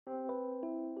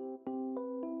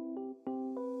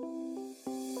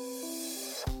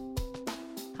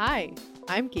Hi,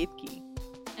 I'm Ketki.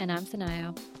 And I'm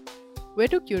Sanaya. We're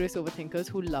two curious overthinkers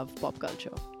who love pop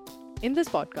culture. In this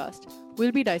podcast,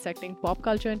 we'll be dissecting pop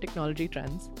culture and technology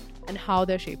trends and how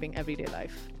they're shaping everyday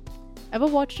life. Ever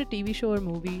watched a TV show or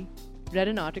movie, read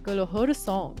an article, or heard a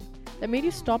song that made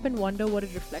you stop and wonder what it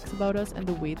reflects about us and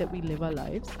the way that we live our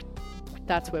lives?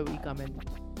 That's where we come in.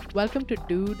 Welcome to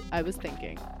Dude, I Was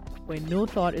Thinking, where no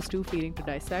thought is too fleeting to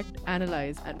dissect,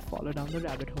 analyze, and follow down the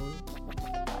rabbit hole.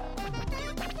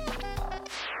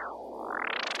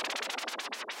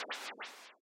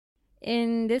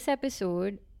 In this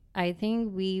episode, I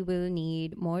think we will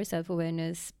need more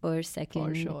self-awareness per second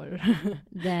For sure.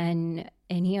 than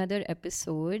any other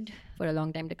episode for a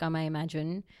long time to come, I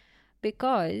imagine,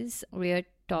 because we are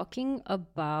talking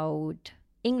about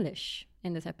English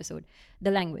in this episode,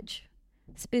 the language.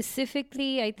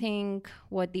 Specifically, I think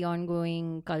what the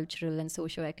ongoing cultural and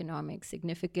socio-economic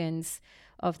significance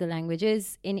of the language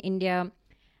is in India.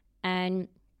 And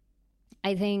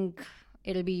I think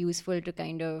it'll be useful to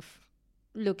kind of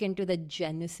look into the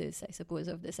genesis, I suppose,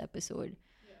 of this episode.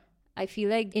 Yeah. I feel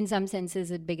like in some senses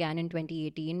it began in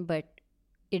 2018, but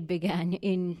it began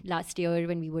in last year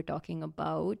when we were talking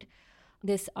about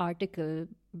this article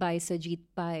by Sajid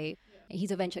Pai. Yeah.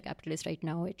 He's a venture capitalist right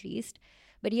now, at least.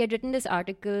 But he had written this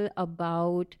article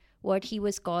about what he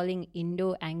was calling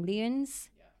Indo-Anglians,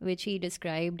 which he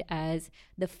described as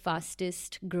the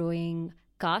fastest growing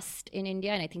caste in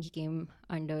India. And I think he came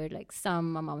under like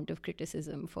some amount of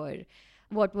criticism for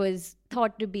what was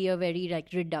thought to be a very like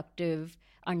reductive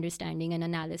understanding and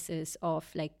analysis of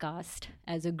like caste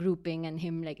as a grouping, and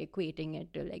him like equating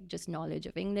it to like just knowledge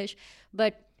of English.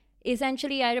 But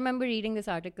essentially, I remember reading this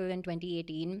article in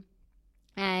 2018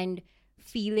 and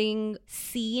feeling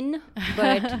seen,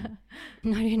 but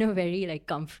not in a very like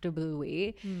comfortable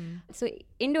way. So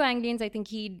Indo-Anglians, I think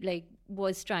he like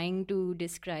was trying to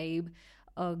describe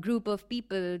a group of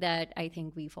people that I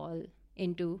think we fall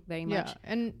into very much. Yeah,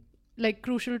 and like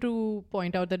crucial to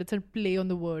point out that it's a play on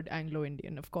the word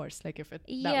Anglo-Indian, of course, like if it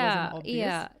that wasn't obvious.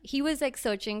 Yeah, he was like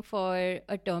searching for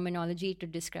a terminology to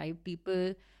describe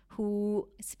people who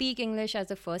speak English as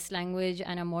a first language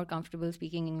and are more comfortable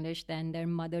speaking English than their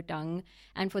mother tongue,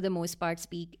 and for the most part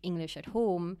speak English at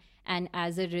home. And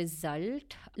as a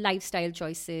result, lifestyle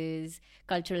choices,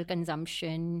 cultural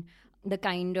consumption, the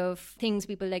kind of things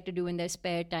people like to do in their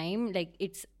spare time, like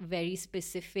it's very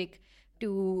specific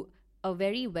to a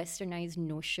very westernized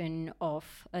notion of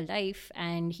a life.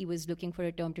 And he was looking for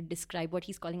a term to describe what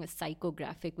he's calling a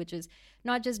psychographic, which is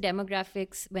not just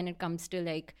demographics when it comes to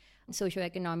like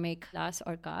socioeconomic class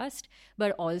or caste,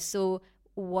 but also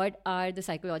what are the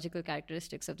psychological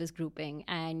characteristics of this grouping.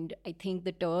 And I think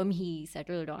the term he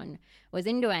settled on was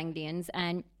Indo-Anglians.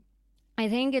 And I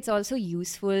think it's also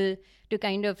useful to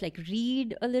kind of like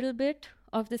read a little bit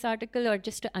of this article, or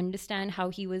just to understand how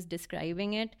he was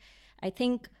describing it. I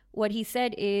think what he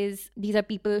said is these are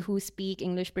people who speak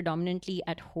English predominantly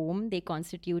at home. They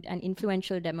constitute an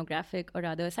influential demographic, or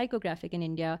rather a psychographic in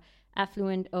India,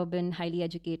 affluent, urban, highly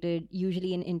educated,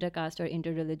 usually in intercaste or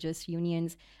interreligious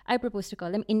unions. I propose to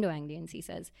call them Indo-Anglians, he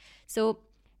says. So,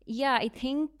 yeah, I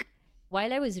think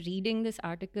while I was reading this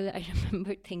article, I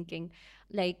remember thinking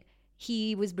like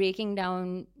he was breaking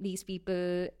down these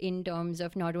people in terms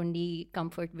of not only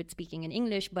comfort with speaking in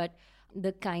English, but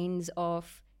the kinds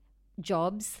of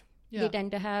jobs they tend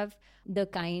to have, the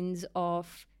kinds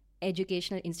of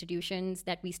educational institutions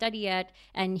that we study at.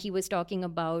 And he was talking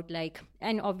about like,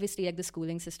 and obviously like the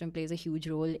schooling system plays a huge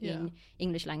role in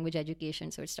English language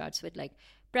education. So it starts with like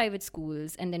private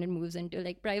schools, and then it moves into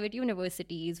like private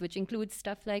universities, which includes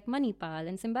stuff like Manipal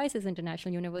and Symbiosis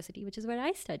International University, which is where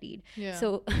I studied.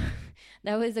 So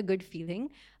that was a good feeling.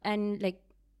 And like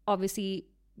obviously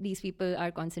these people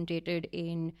are concentrated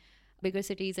in bigger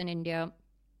cities in India,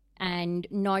 and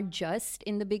not just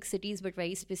in the big cities, but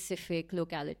very specific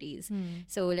localities.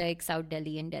 So like South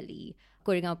Delhi in Delhi,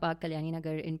 Koregaon Park, Kalyani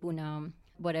Nagar in Pune,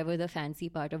 whatever the fancy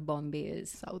part of Bombay is.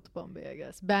 South Bombay, I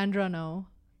guess. Bandra now,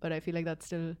 but I feel like that's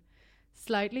still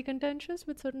slightly contentious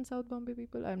with certain South Bombay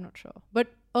people. I'm not sure. But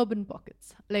urban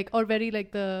pockets, like, or very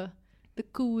like the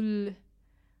cool,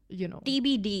 you know.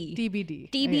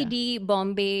 TBD,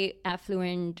 Bombay,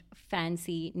 affluent,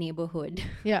 fancy neighborhood.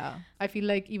 Yeah. I feel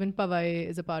like even Powai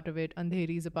is a part of it.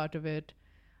 Andheri is a part of it.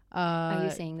 Are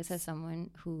you saying this as someone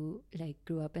who like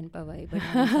grew up in Powai but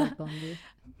not in South Bombay?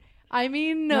 I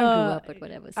mean, not grew up, but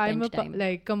whatever. I'm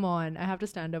like, come on, I have to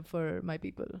stand up for my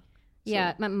people. So.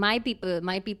 Yeah, my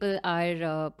people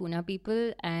are Pune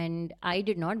people, and I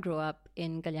did not grow up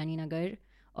in Kalyani Nagar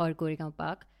or Koregaon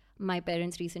Park. My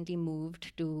parents recently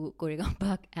moved to Koregaon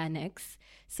Park Annex,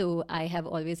 so I have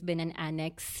always been an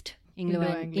annexed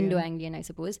Indo-Anglian. Indo-Anglian, I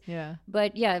suppose. Yeah.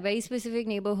 But yeah, very specific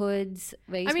neighborhoods,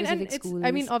 very specific schools.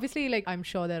 Obviously, like, I'm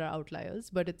sure there are outliers,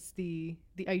 but it's the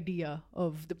idea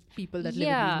of the people that live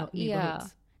in these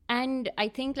neighborhoods. And I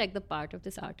think like the part of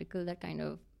this article that kind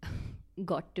of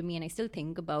got to me and I still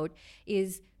think about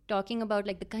is talking about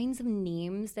like the kinds of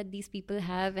names that these people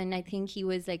have. And I think he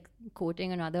was like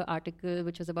quoting another article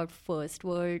which was about first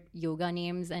word yoga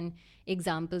names, and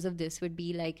examples of this would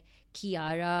be like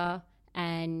Kiara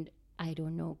and I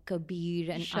don't know, Kabir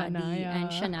and Adi and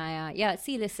Shania. Yeah,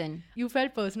 see, listen. You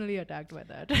felt personally attacked by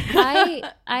that.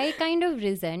 I kind of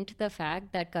resent the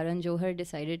fact that Karan Johar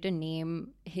decided to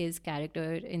name his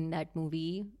character in that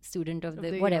movie, Student of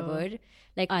the whatever,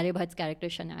 like Aryabhat's character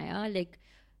Shania, like,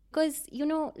 because, you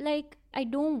know, like, I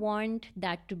don't want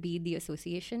that to be the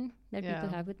association that people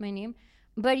have with my name.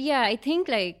 But yeah, I think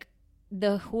like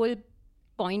the whole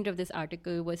point of this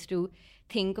article was to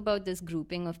think about this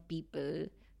grouping of people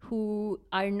who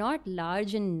are not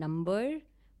large in number,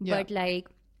 but like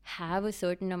have a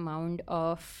certain amount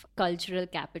of cultural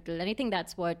capital. And I think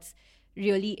that's what's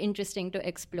really interesting to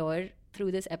explore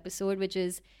through this episode, which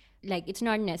is like, it's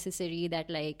not necessary that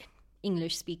like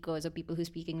English speakers or people who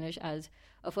speak English as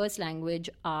a first language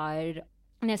are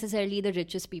necessarily the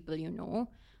richest people, you know,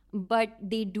 but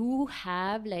they do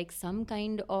have like some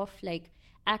kind of like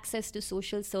access to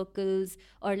social circles,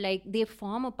 or like they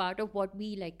form a part of what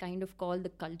we like kind of call the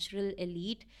cultural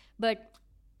elite. But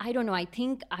I don't know, I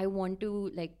think I want to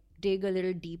like dig a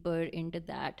little deeper into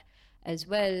that as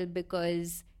well,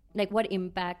 because like what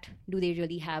impact do they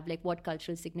really have, like what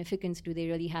cultural significance do they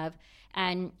really have?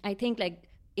 And I think like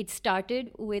it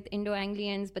started with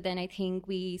Indo-Anglians, but then I think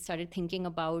we started thinking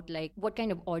about like what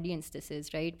kind of audience this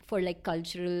is, right, for like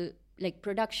cultural like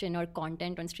production or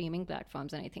content on streaming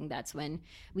platforms. And I think that's when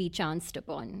we chanced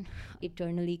upon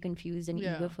Eternally Confused and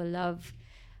Eager for Love,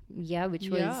 which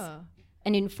was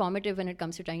an informative when it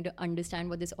comes to trying to understand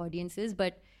what this audience is.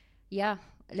 But yeah,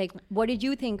 like, what did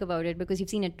you think about it? Because you've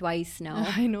seen it twice now.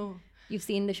 I know. You've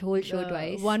seen the whole show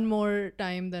twice. One more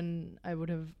time than I would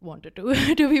have wanted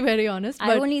to, to be very honest. But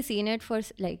I've only seen it for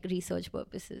like research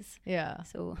purposes. Yeah.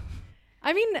 So,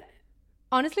 I mean,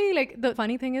 honestly, like, the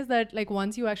funny thing is that like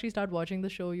once you actually start watching the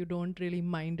show, you don't really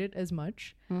mind it as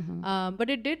much. But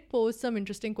it did pose some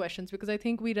interesting questions, because I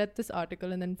think we read this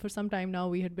article and then for some time now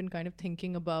we had been kind of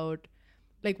thinking about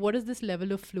like, what is this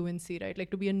level of fluency, right?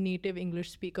 Like, to be a native English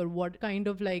speaker, what kind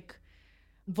of like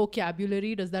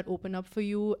vocabulary does that open up for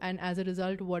you? And as a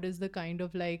result, what is the kind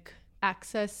of like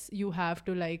access you have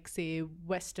to like, say,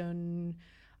 Western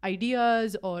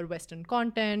ideas or Western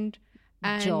content?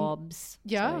 And jobs,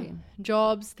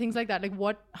 things like that. Like,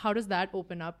 how does that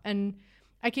open up? And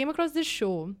I came across this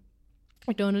show,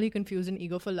 Eternally Confused and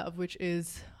Eager for Love, which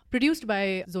is produced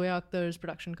by Zoya Akhtar's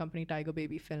production company Tiger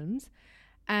Baby Films,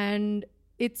 and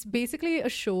it's basically a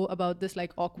show about this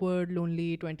like awkward,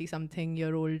 lonely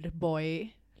 20-something-year-old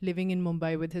boy living in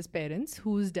Mumbai with his parents,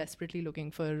 who's desperately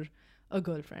looking for a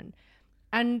girlfriend.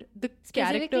 And the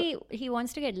character, he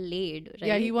wants to get laid,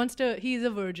 right? Yeah, he's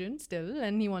a virgin still,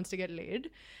 and he wants to get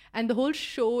laid. And the whole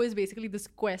show is basically this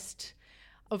quest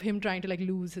of him trying to like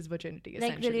lose his virginity,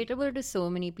 essentially. Like, relatable to so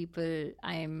many people.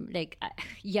 I'm like,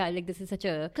 like, this is such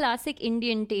a classic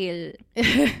Indian tale,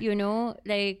 you know,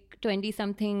 like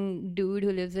 20-something dude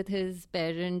who lives with his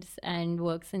parents and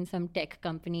works in some tech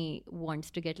company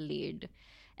wants to get laid.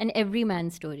 An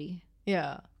everyman story.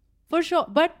 Yeah. For sure.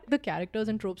 But the characters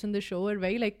and tropes in the show are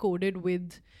very like coded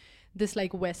with this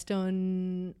like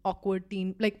Western awkward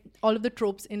teen, like all of the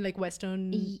tropes in like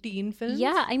Western teen films.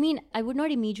 Yeah, I mean, I would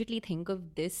not immediately think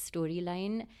of this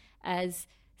storyline as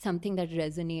something that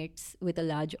resonates with a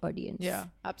large audience. Yeah,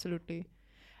 absolutely.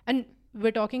 And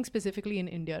we're talking specifically in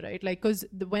India, right? Like, because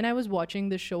when I was watching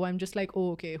this show, I'm just like,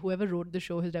 oh, okay, whoever wrote the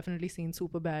show has definitely seen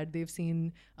Superbad. They've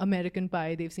seen American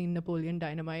Pie. They've seen Napoleon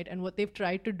Dynamite. And what they've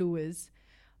tried to do is,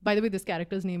 by the way, this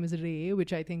character's name is Ray,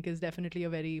 which I think is definitely a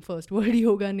very first world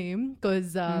yoga name,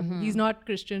 because he's not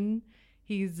Christian.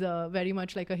 He's very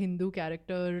much like a Hindu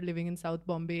character living in South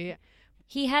Bombay.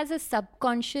 He has a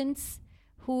subconscious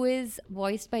who is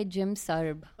voiced by Jim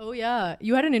Sarb. Oh, yeah.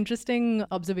 You had an interesting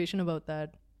observation about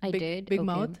that. I did. Big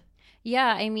mouth?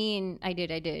 Yeah, I mean, I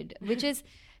did. Which is,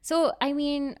 so, I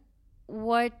mean,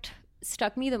 what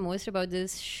struck me the most about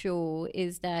this show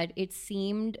is that it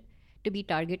seemed to be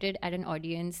targeted at an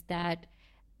audience that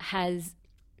has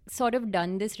sort of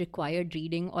done this required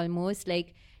reading almost.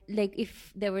 Like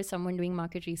if there was someone doing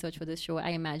market research for this show,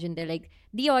 I imagine they're like,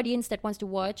 the audience that wants to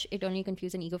watch It Only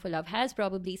Confused and Eager for Love has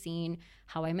probably seen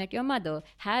How I Met Your Mother,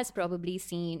 has probably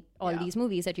seen all these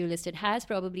movies that you listed, has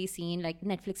probably seen like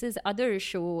Netflix's other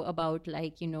show about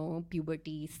like, you know,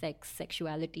 puberty, sex,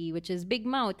 sexuality, which is Big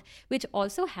Mouth, which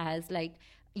also has like,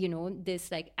 you know,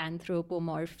 this like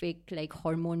anthropomorphic like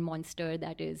hormone monster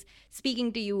that is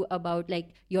speaking to you about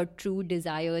like your true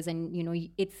desires, and you know,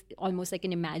 it's almost like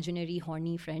an imaginary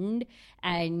horny friend.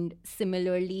 And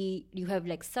similarly, you have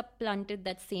like supplanted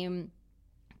that same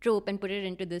trope and put it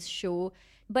into this show.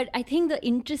 But I think the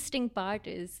interesting part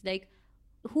is like,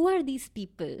 who are these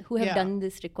people who have done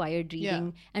this required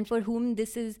reading and for whom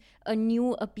this is a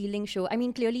new appealing show? I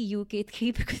mean, clearly you,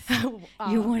 K3, because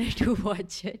you wanted to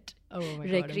watch it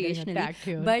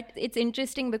recreationally. But it's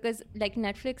interesting because like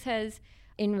Netflix has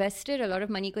invested a lot of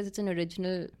money because it's an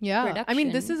original production. I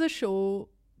mean, this is a show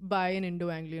by an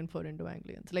Indo-Anglian for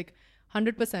Indo-Anglians, like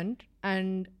 100%.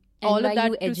 And all of that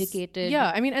you educated.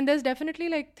 I mean, and there's definitely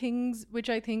like things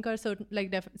which I think are certain,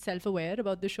 like self-aware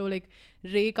about the show. Like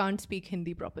Ray can't speak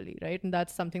Hindi properly, right? And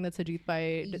that's something that Sajid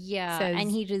Pai says. And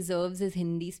he reserves his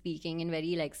Hindi speaking in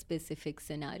very like specific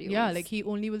scenarios. Yeah, like he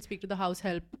only will speak to the house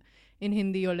help in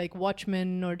Hindi, or like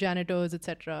watchmen or janitors,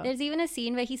 etc. There's even a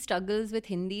scene where he struggles with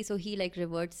Hindi, so he like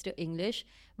reverts to English,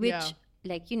 which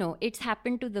like, you know, it's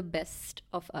happened to the best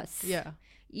of us. Yeah,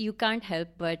 you can't help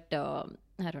but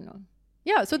I don't know.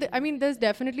 Yeah, so I mean, there's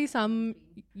definitely some,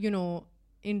 you know,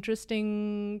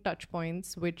 interesting touch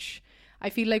points, which I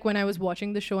feel like when I was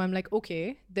watching the show, I'm like,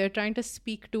 okay, they're trying to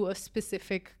speak to a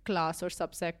specific class or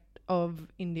subsect of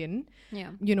Indian.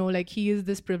 Yeah. You know, like he is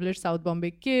this privileged South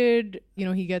Bombay kid. You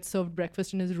know, he gets served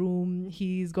breakfast in his room.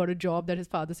 He's got a job that his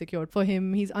father secured for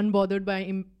him. He's unbothered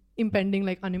by impending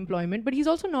like unemployment, but he's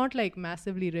also not like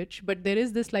massively rich. But there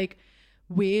is this like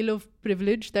whale of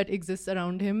privilege that exists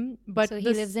around him. But so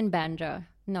he lives in Bandra,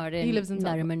 not in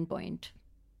Nariman Point.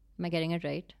 Am I getting it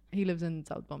right? He lives in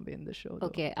South Bombay in the show.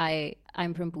 Okay,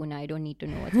 I'm from Pune. I don't need to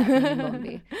know what's happening in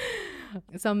Bombay.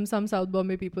 Some South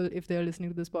Bombay people, if they're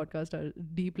listening to this podcast, are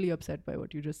deeply upset by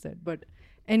what you just said. But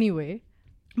anyway,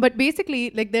 but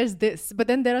basically, like there's this. But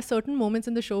then there are certain moments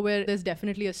in the show where there's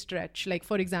definitely a stretch. Like,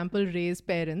 for example, Ray's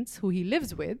parents, who he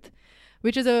lives with,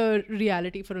 which is a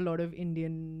reality for a lot of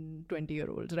Indian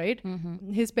 20-year-olds, right?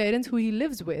 Mm-hmm. His parents, who he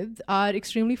lives with, are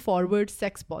extremely forward,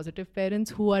 sex-positive parents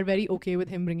who are very okay with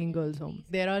him bringing girls home.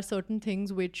 There are certain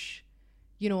things which,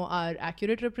 you know, are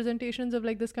accurate representations of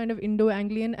like this kind of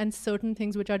Indo-Anglian, and certain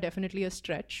things which are definitely a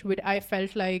stretch, which I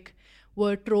felt like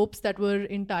were tropes that were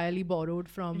entirely borrowed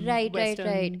from Western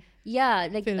right. Yeah,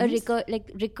 like films.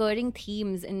 Recurring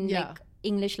themes in like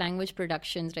English language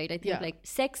productions, right? I think like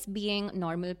sex being a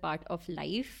normal part of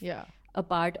life, a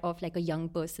part of like a young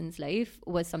person's life,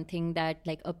 was something that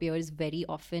like appears very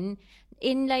often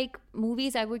in like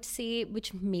movies, I would say,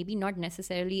 which maybe not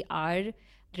necessarily are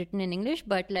written in English,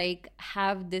 but like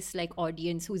have this like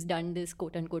audience who's done this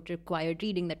quote unquote required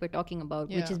reading that we're talking about,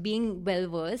 which is being well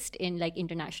versed in like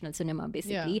international cinema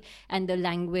basically, and the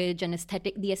language and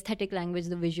the aesthetic language,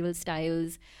 the visual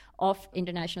styles of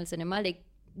international cinema. Like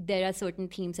there are certain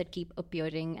themes that keep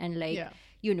appearing, and like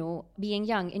you know, being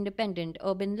young, independent,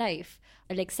 urban life,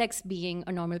 like sex being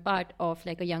a normal part of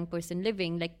like a young person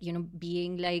living, like, you know,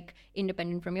 being like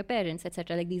independent from your parents,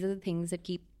 etc. Like these are the things that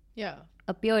keep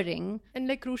appearing. And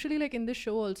like crucially, like in this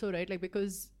show also, right, like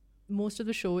because most of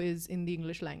the show is in the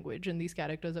English language and these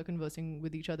characters are conversing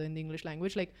with each other in the English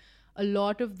language, like a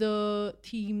lot of the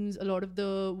themes, a lot of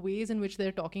the ways in which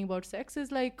they're talking about sex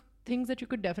is like things that you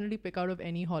could definitely pick out of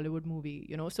any Hollywood movie,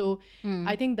 you know. So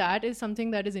I think that is something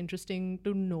that is interesting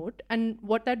to note. And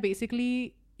what that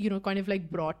basically, you know, kind of like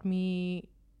brought me,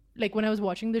 like when I was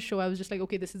watching the show, I was just like,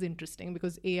 okay, this is interesting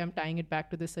because A, I'm tying it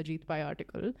back to this Sajid Pai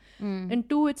article, and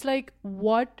two, it's like,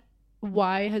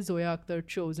 why has Zoya Akhtar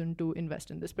chosen to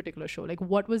invest in this particular show? Like,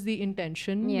 what was the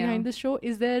intention behind this show?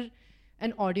 Is there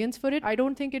an audience for it? I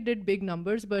don't think it did big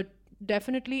numbers, but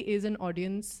definitely is an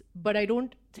audience, but I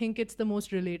don't think it's the most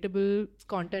relatable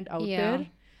content out there.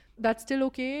 That's still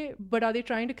okay, but are they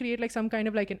trying to create like some kind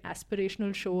of like an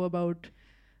aspirational show about,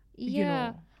 you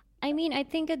know? I mean, I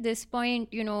think at this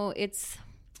point, you know, it's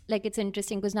like, it's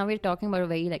interesting because now we're talking about a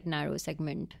very like narrow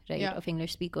segment, right, of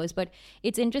English speakers, but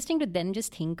it's interesting to then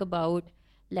just think about,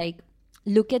 like,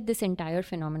 look at this entire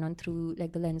phenomenon through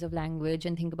like the lens of language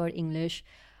and think about English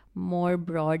more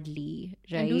broadly,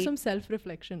 right? And do some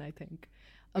self-reflection, I think,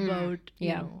 about, you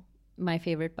know. My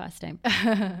favorite pastime.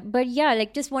 But yeah,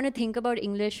 like just want to think about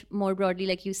English more broadly.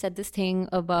 Like you said this thing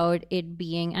about it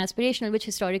being aspirational, which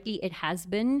historically it has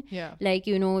been. Yeah. Like,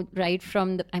 you know, right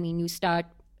from the, I mean, you start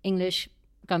English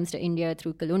comes to India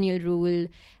through colonial rule.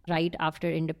 Right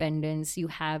after independence, you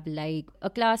have like a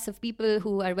class of people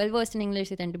who are well versed in English.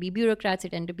 They tend to be bureaucrats, they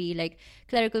tend to be like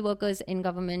clerical workers in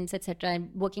governments, etc., and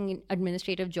working in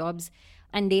administrative jobs,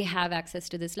 and they have access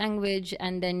to this language.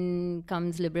 And then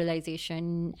comes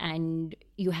liberalization, and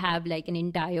you have like an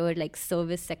entire like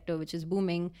service sector which is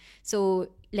booming. So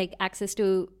like access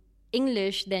to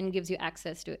English then gives you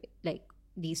access to like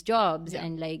these jobs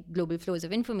and like global flows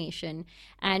of information.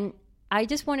 And I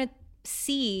just want to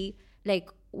see like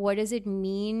what does it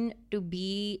mean to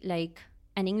be like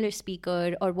an English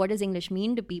speaker, or what does English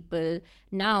mean to people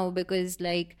now, because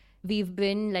like we've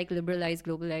been like liberalized,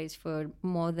 globalized for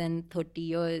more than 30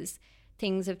 years.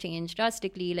 Things have changed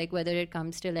drastically, like whether it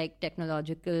comes to like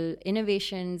technological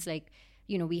innovations, like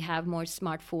we have more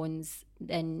smartphones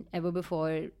than ever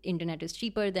before, internet is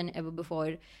cheaper than ever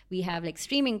before, we have like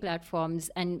streaming platforms.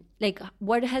 And like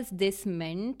what has this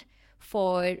meant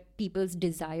for people's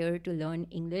desire to learn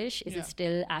English? Is it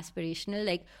still aspirational?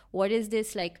 Like what is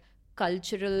this like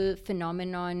cultural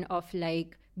phenomenon of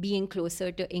like being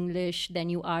closer to English than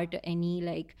you are to any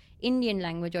like Indian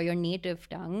language or your native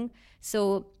tongue?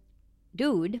 So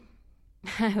dude,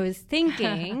 I was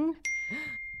thinking,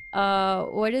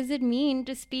 what does it mean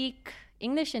to speak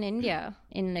English in India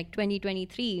in like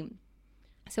 2023?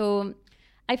 So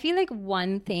I feel like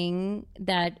one thing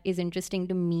that is interesting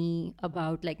to me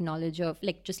about like knowledge of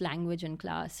like just language in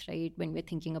class, right, when we're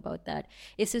thinking about that,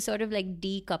 is to sort of like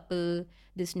decouple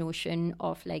this notion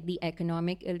of like the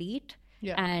economic elite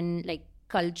and like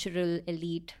cultural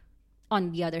elite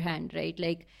on the other hand, right?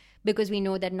 Like, because we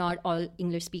know that not all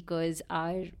English speakers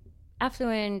are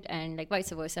affluent, and like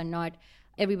vice versa, not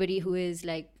everybody who is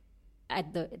like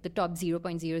at the top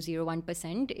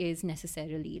 0.001% is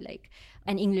necessarily like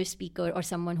an English speaker or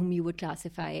someone whom you would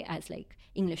classify as like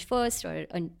English first, or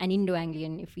an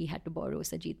Indo-Anglian, if we had to borrow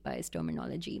Sajid Pai's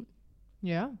terminology.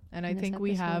 Yeah, and I think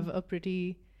we have a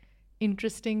pretty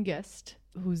interesting guest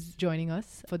who's joining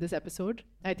us for this episode.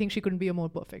 I think she couldn't be a more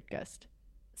perfect guest.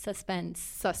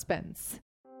 Suspense.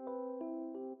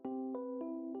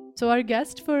 So our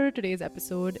guest for today's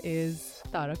episode is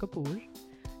Tara Kapoor.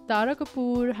 Tara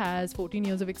Kapoor has 14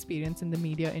 years of experience in the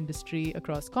media industry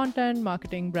across content,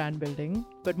 marketing, brand building.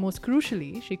 But most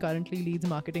crucially, she currently leads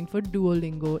marketing for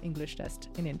Duolingo English Test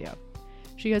in India.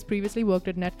 She has previously worked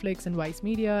at Netflix and Vice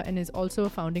Media, and is also a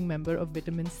founding member of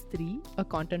Vitamins 3, a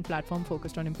content platform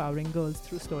focused on empowering girls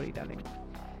through storytelling.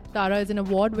 Tara is an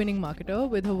award-winning marketer,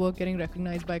 with her work getting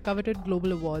recognized by coveted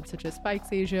global awards such as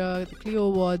Spikes Asia, the Clio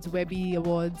Awards, Webby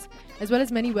Awards, as well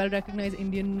as many well-recognized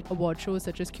Indian award shows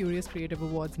such as Curious Creative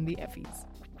Awards and the Effies.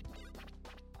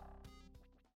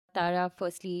 Tara,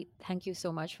 firstly, thank you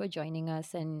so much for joining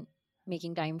us and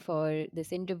making time for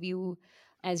this interview.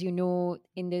 As you know,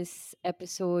 in this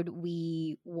episode,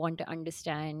 we want to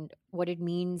understand what it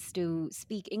means to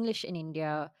speak English in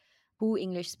India, who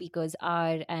English speakers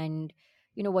are, and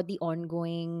what the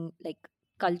ongoing like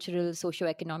cultural,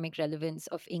 socio-economic relevance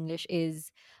of English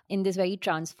is in this very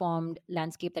transformed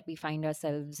landscape that we find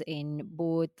ourselves in,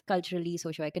 both culturally,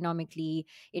 socio-economically,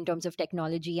 in terms of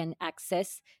technology and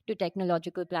access to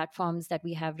technological platforms that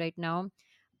we have right now.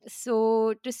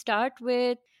 So to start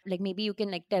with, like maybe you can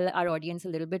like tell our audience a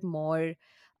little bit more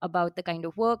about the kind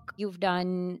of work you've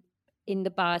done in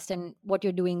the past and what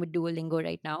you're doing with Duolingo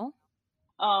right now.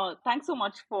 Thanks so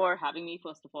much for having me,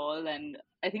 first of all. And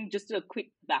I think just a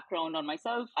quick background on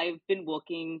myself. I've been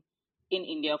working in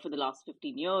India for the last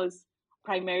 15 years,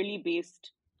 primarily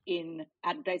based in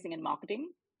advertising and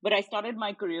marketing. But I started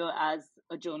my career as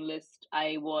a journalist.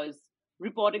 I was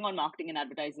reporting on marketing and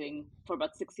advertising for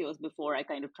about 6 years before I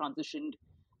kind of transitioned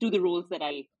to the roles that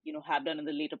I, have done in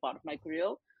the later part of my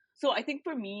career. So I think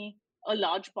for me, a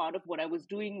large part of what I was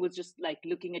doing was just like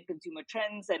looking at consumer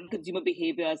trends and consumer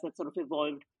behaviors that sort of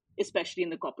evolved, especially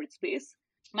in the corporate space.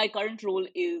 My current role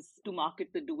is to market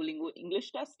the Duolingo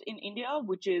English test in India,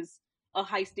 which is a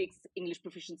high stakes English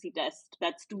proficiency test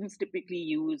that students typically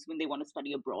use when they want to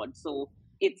study abroad. So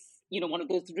it's, one of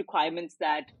those requirements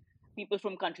that people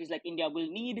from countries like India will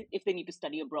need if they need to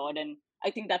study abroad. And I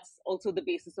think that's also the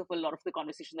basis of a lot of the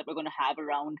conversation that we're going to have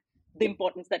around the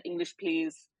importance that English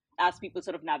plays as people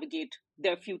sort of navigate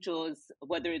their futures,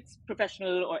 whether it's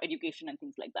professional or education and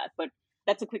things like that. But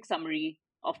that's a quick summary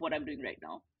of what I'm doing right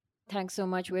now. Thanks so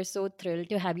much. We're so thrilled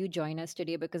to have you join us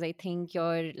today, because I think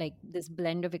you're like this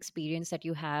blend of experience that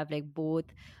you have, like both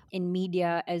in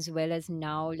media as well as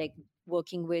now, like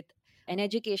working with an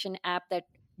education app that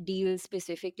deals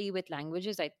specifically with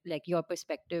languages. I like your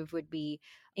perspective would be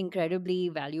incredibly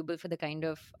valuable for the kind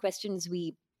of questions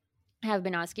we have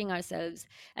been asking ourselves.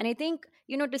 And I think,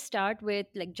 to start with,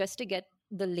 like just to get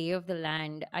the lay of the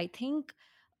land, I think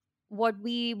what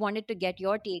we wanted to get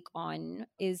your take on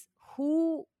is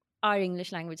who are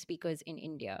English language speakers in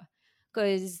India?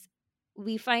 Because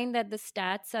we find that the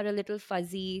stats are a little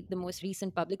fuzzy. The most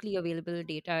recent publicly available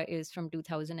data is from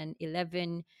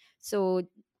 2011. So,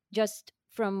 just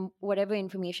from whatever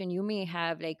information you may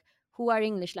have, like, who are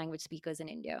English language speakers in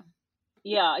India?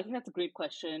 Yeah, I think that's a great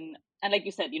question. And like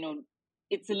you said,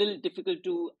 it's a little difficult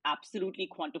to absolutely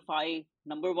quantify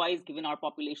number wise given our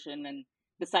population and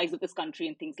the size of this country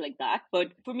and things like that.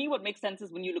 But for me, what makes sense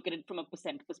is when you look at it from a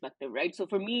percent perspective, right? So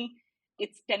for me,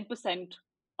 it's 10%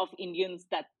 of Indians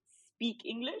that speak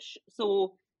English.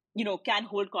 So, can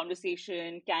hold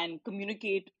conversation, can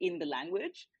communicate in the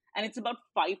language. And it's about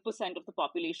 5% of the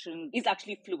population is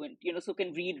actually fluent, so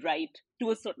can read, write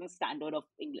to a certain standard of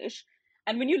English.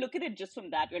 And when you look at it just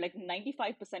from that, you're like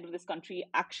 95% of this country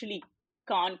actually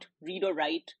can't read or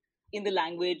write in the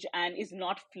language and is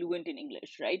not fluent in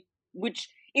English, right? Which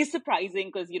is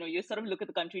surprising because, you sort of look at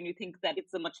the country and you think that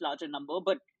it's a much larger number,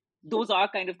 but those are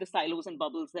kind of the silos and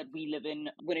bubbles that we live in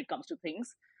when it comes to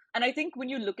things. And I think when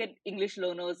you look at English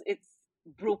learners, it's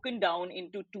broken down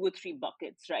into 2 or 3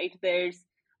 buckets, right? There's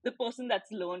the person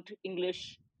that's learned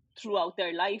English throughout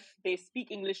their life. They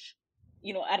speak English,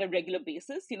 at a regular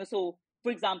basis, so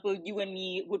for example, you and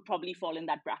me would probably fall in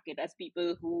that bracket as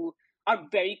people who are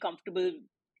very comfortable.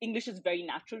 English is very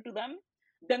natural to them.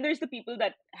 Then there's the people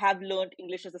that have learned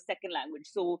English as a second language.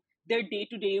 So their day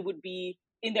to day would be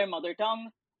in their mother tongue.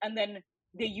 And then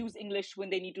they use English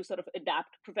when they need to sort of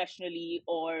adapt professionally,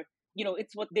 or,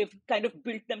 it's what they've kind of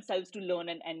built themselves to learn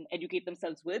and educate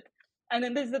themselves with. And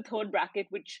then there's the third bracket,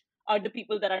 which are the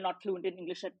people that are not fluent in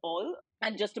English at all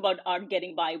and just about are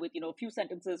getting by with, a few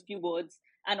sentences, few words,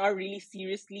 and are really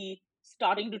seriously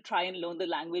starting to try and learn the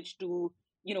language to,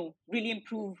 really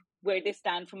improve where they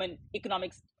stand from an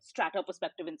economic strata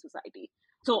perspective in society.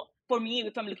 So for me,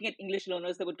 if I'm looking at English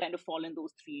learners, they would kind of fall in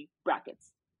those 3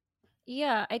 brackets.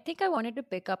 Yeah, I think I wanted to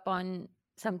pick up on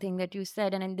something that you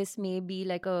said, and this may be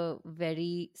like a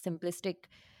very simplistic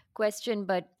question,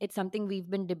 but it's something we've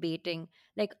been debating.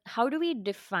 Like, how do we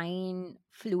define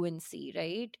fluency,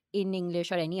 right, in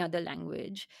English or any other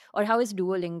language? Or how is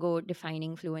Duolingo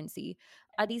defining fluency?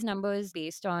 Are these numbers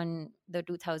based on the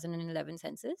 2011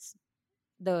 census,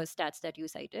 the stats that you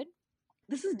cited?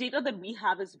 This is data that we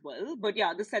have as well, but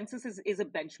yeah, the census is a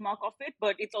benchmark of it,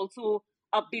 but it's also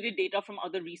updated data from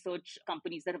other research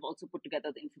companies that have also put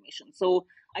together the information. So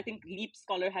I think Leap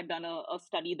Scholar had done a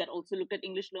study that also looked at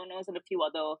English learners and a few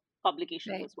other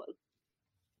publications Right. as well.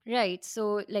 Right.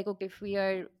 So, like, okay, if we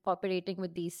are operating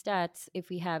with these stats, if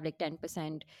we have like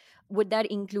 10%, would that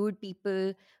include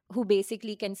people who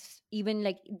basically can even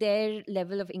like their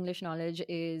level of English knowledge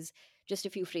is just a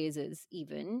few phrases,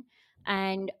 even?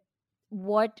 And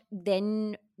what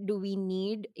then do we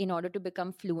need in order to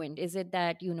become fluent? Is it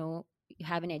that, you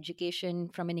have an education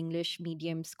from an English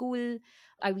medium school?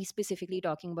 Are we specifically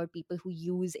talking about people who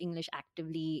use English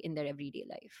actively in their everyday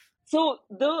life? So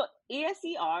the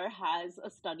ASER has a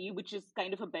study which is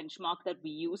kind of a benchmark that we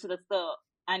use. So that's the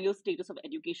annual status of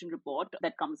education report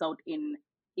that comes out in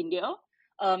India.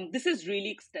 This is really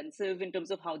extensive in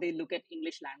terms of how they look at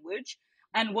English language.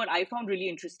 And what I found really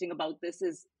interesting about this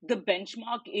is the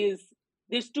benchmark is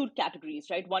there's 2 categories,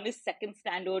 right? One is second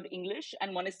standard English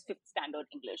and one is fifth standard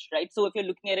English, right? So if you're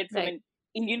looking at it from Right. an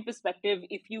Indian perspective,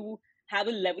 if you have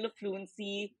a level of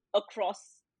fluency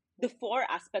across the 4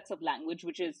 aspects of language,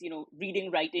 which is, reading,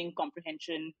 writing,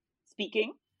 comprehension,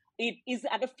 speaking, it is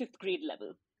at a 5th grade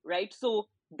level, right? So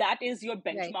that is your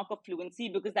Right. benchmark of fluency,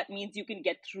 because that means you can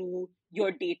get through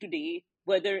your day to day,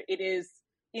 whether it is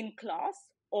in class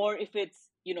or if it's,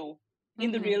 in the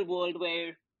Mm-hmm. real world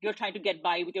where you're trying to get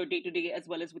by with your day to day as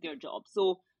well as with your job.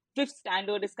 So 5th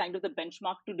standard is kind of the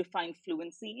benchmark to define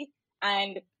fluency.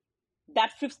 And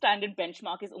that 5th standard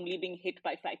benchmark is only being hit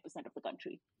by 5% of the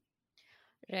country.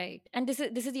 Right. And this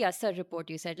is the ASAR report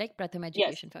you said, like Pratham Yes,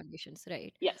 Education Foundations,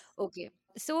 right? yes. Okay.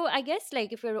 So I guess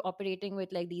like if you're operating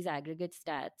with like these aggregate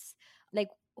stats, like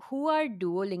who are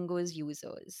Duolingo's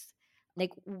users? Like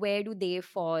where do they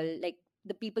fall? Like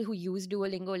the people who use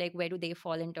Duolingo, like where do they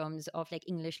fall in terms of like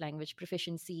English language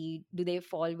proficiency? Do they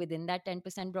fall within that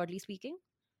 10% broadly speaking?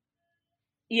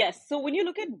 Yes. So when you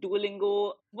look at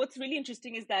Duolingo, what's really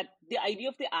interesting is that the idea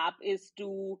of the app is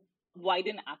to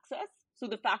widen access. So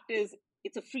the fact is,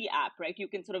 it's a free app, right? You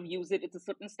can sort of use it. It's a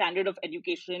certain standard of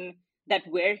education that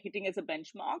we're hitting as a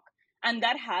benchmark. And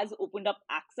that has opened up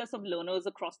access of learners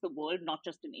across the world, not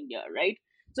just in India, right?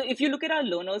 So if you look at our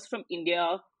learners from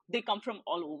India, they come from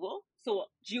all over. So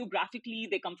geographically,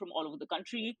 they come from all over the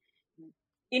country.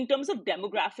 In terms of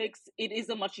demographics, it is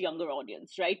a much younger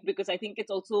audience, right? Because I think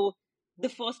it's also the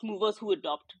first movers who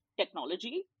adopt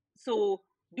technology. So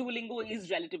Duolingo is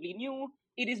relatively new.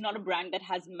 It is not a brand that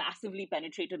has massively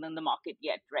penetrated in the market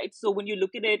yet, right? So when you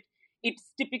look at it,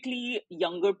 it's typically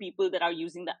younger people that are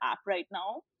using the app right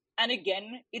now. And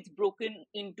again, it's broken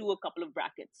into a couple of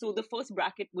brackets. So the first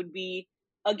bracket would be,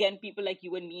 again, people like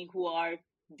you and me who are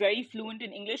very fluent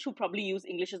in English, who probably use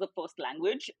English as a first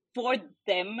language. For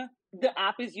them, the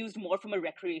app is used more from a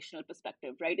recreational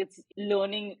perspective, right? It's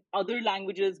learning other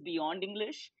languages beyond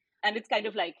English. And it's kind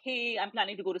of like, hey, I'm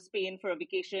planning to go to Spain for a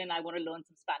vacation. I want to learn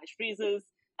some Spanish phrases.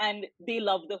 And they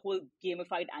love the whole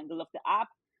gamified angle of the app.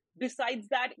 Besides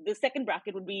that, the second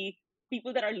bracket would be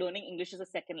people that are learning English as a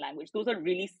second language. Those are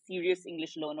really serious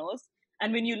English learners.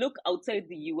 And when you look outside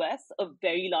the US, a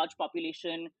very large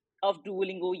population of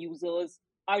Duolingo users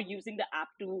are using the app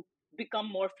to become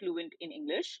more fluent in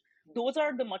English. Those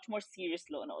are the much more serious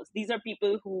learners. These are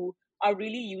people who are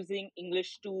really using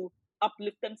English to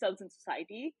uplift themselves in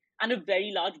society. And a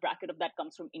very large bracket of that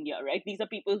comes from India, right? These are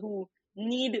people who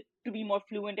need to be more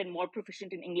fluent and more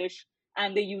proficient in English,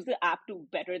 and they use the app to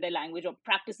better their language or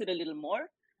practice it a little more.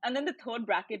 And then the third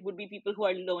bracket would be people who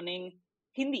are learning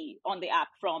Hindi on the app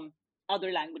from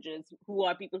other languages, who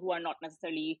are people who are not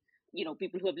necessarily,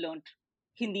 people who have learned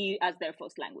Hindi as their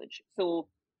first language. So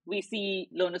we see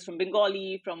learners from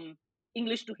Bengali, from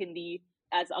English to Hindi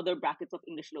as other brackets of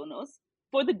English learners.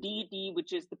 For the DET,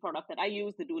 which is the product that I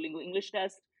use, the Duolingo English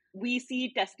Test, we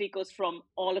see test takers from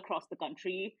all across the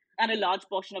country. And a large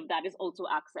portion of that is also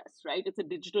access, right? It's a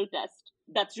digital test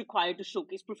that's required to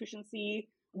showcase proficiency.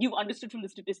 You've understood from the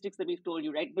statistics that we've told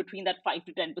you, right? Between that 5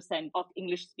 to 10% of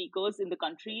English speakers in the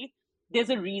country, there's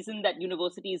a reason that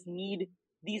universities need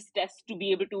these tests to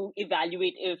be able to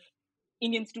evaluate if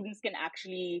Indian students can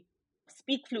actually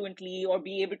speak fluently or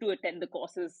be able to attend the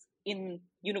courses in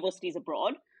universities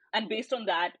abroad. And based on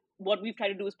that, what we've tried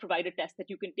to do is provide a test that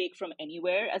you can take from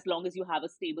anywhere as long as you have a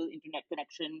stable internet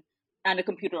connection and a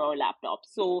computer or a laptop.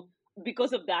 So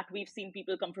because of that, we've seen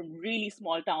people come from really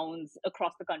small towns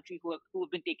across the country who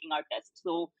have been taking our tests.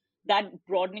 So that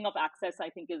broadening of access, I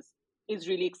think, is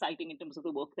really exciting in terms of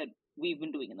the work that we've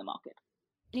been doing in the market.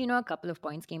 A couple of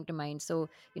points came to mind. So,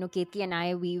 Ketki and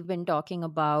I, we've been talking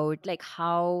about like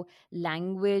how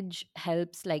language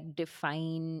helps like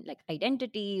define like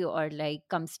identity, or like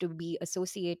comes to be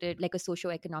associated like a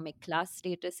socioeconomic class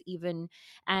status even.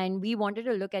 And we wanted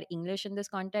to look at English in this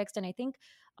context. And I think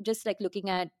just like looking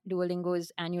at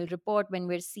Duolingo's annual report, when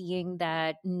we're seeing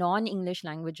that non-English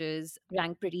languages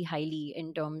rank pretty highly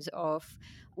in terms of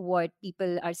what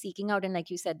people are seeking out. And like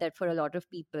you said, that for a lot of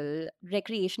people,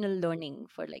 recreational learning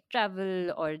for like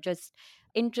travel or just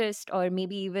interest, or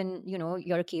maybe even,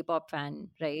 you're a K-pop fan,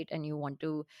 right? And you want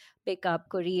to pick up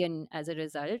Korean as a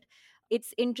result.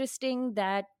 It's interesting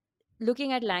that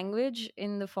looking at language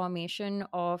in the formation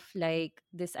of like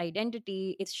this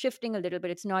identity, it's shifting a little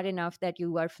bit. It's not enough that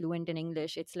you are fluent in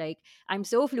English. It's like, I'm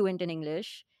so fluent in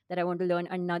English that I want to learn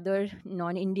another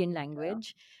non-Indian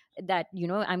language that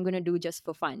I'm going to do just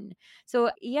for fun. So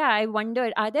yeah, I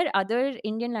wonder, are there other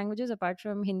Indian languages apart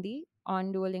from Hindi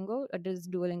on Duolingo, or does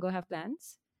Duolingo have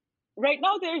plans? Right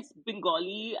now, there's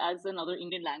Bengali as another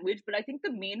Indian language, but I think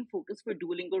the main focus for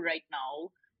Duolingo right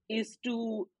now is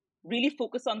to really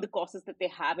focus on the courses that they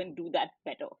have and do that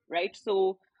better, right?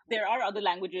 So there are other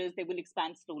languages, they will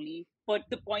expand slowly. But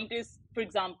the point is, for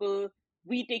example,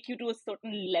 we take you to a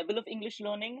certain level of English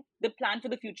learning. The plan for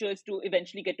the future is to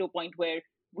eventually get to a point where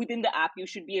within the app, you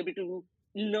should be able to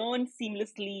learn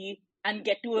seamlessly and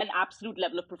get to an absolute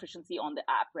level of proficiency on the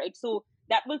app, right? So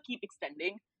that will keep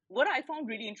extending. What I found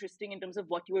really interesting in terms of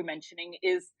what you were mentioning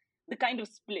is the kind of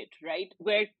split, right?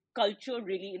 Where culture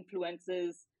really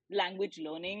influences language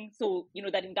learning. So,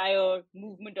 that entire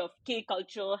movement of K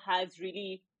culture has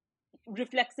really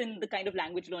reflects in the kind of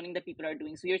language learning that people are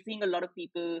doing. So you're seeing a lot of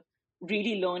people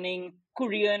really learning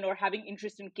Korean or having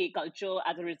interest in K culture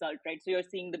as a result, right? So you're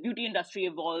seeing the beauty industry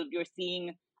evolve. You're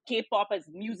seeing K-pop as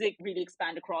music really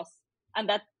expand across. And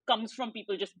that comes from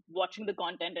people just watching the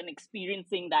content and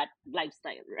experiencing that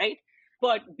lifestyle, right?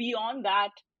 But beyond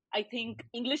that, I think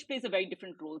English plays a very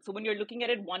different role. So when you're looking at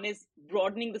it, one is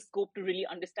broadening the scope to really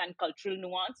understand cultural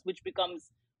nuance, which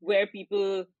becomes where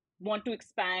people want to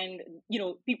expand.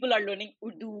 People are learning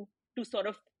Urdu to sort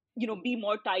of, be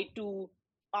more tied to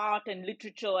art and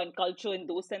literature and culture in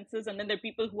those senses. And then there are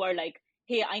people who are like,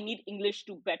 hey, I need English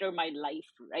to better my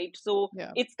life, right? So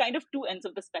It's kind of two ends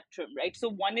of the spectrum, right? So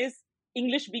one is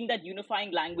English being that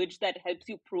unifying language that helps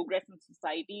you progress in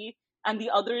society. And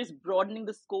the other is broadening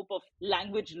the scope of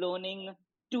language learning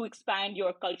to expand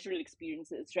your cultural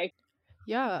experiences, right?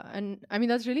 Yeah. And I mean,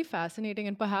 that's really fascinating.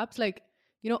 And perhaps like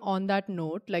On that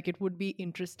note, like it would be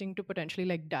interesting to potentially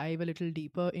like dive a little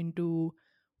deeper into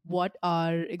what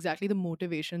are exactly the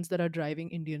motivations that are driving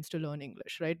Indians to learn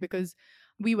English, right? Because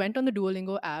we went on the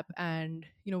Duolingo app and,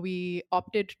 we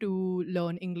opted to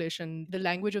learn English, and the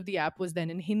language of the app was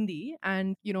then in Hindi.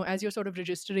 And, as you're sort of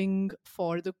registering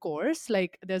for the course,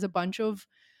 like there's a bunch of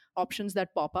options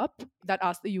that pop up that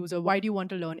ask the user, why do you want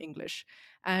to learn English?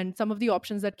 And some of the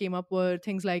options that came up were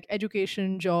things like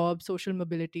education, job, social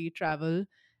mobility, travel.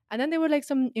 And then there were like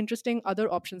some interesting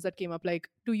other options that came up, like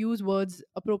to use words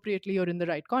appropriately or in the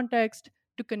right context,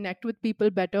 to connect with people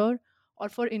better, or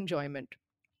for enjoyment.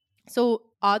 So,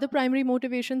 are the primary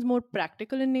motivations more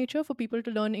practical in nature for people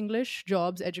to learn English,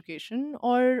 jobs, education,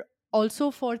 or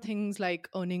also for things like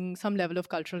earning some level of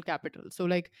cultural capital? So,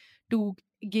 like to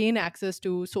gain access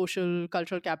to social,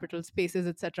 cultural capital spaces,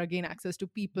 etc., gain access to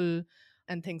people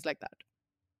and things like that.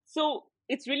 So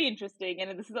it's really interesting.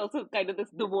 And this is also kind of this,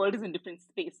 the world is in different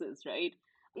spaces, right?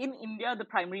 In India, the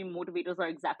primary motivators are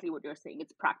exactly what you're saying.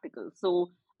 It's practical.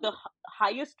 So the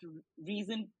highest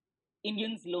reason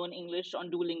Indians learn English on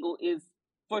Duolingo is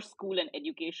for school and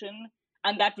education.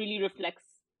 And that really reflects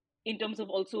in terms of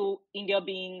also India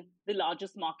being the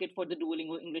largest market for the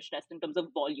Duolingo English test in terms of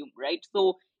volume, right?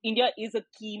 So India is a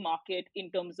key market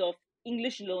in terms of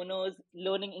English learners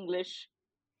learning English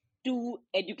to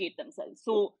educate themselves.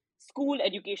 So school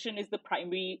education is the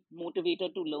primary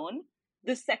motivator to learn.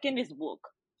 The second is work.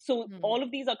 So all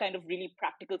of these are kind of really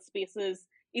practical spaces.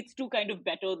 It's to kind of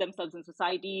better themselves in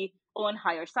society, earn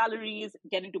higher salaries,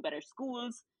 get into better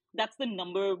schools. That's the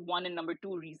number one and number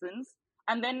two reasons.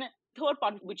 And then third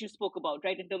part, which you spoke about,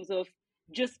 right, in terms of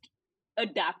just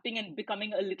adapting and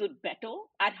becoming a little better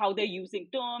at how they're using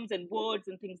terms and words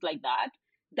and things like that.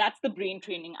 That's the brain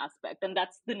training aspect. And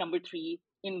that's the number three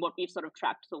in what we've sort of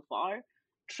tracked so far.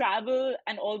 Travel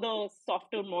and all the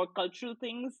softer, more cultural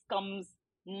things comes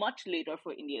much later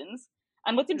for Indians.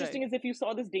 And what's interesting is if you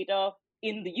saw this data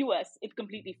in the US, it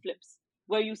completely flips,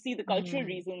 where you see the cultural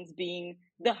reasons being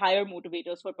the higher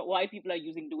motivators for why people are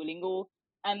using Duolingo,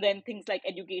 and then things like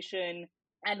education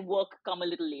and work come a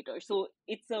little later. So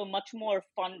it's a much more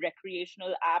fun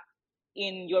recreational app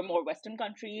in your more Western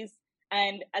countries.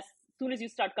 And as soon as you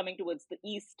start coming towards the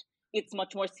East, it's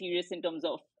much more serious in terms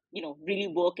of, really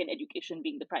work and education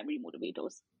being the primary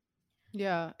motivators.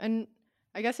 Yeah. And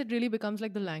I guess it really becomes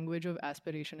like the language of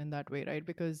aspiration in that way, right?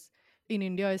 Because in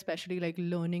India, especially, like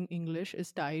learning English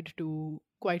is tied to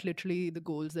quite literally the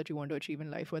goals that you want to achieve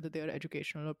in life, whether they are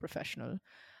educational or professional.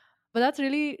 But that's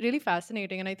really, really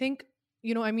fascinating. And I think,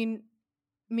 I mean,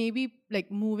 maybe like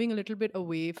moving a little bit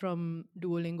away from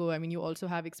Duolingo, I mean, you also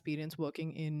have experience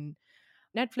working in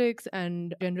Netflix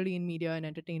and generally in media and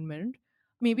entertainment.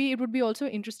 Maybe it would be also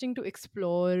interesting to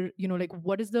explore, like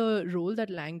what is the role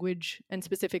that language and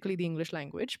specifically the English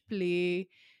language play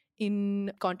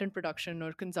in content production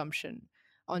or consumption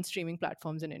on streaming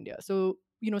platforms in India. So,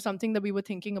 something that we were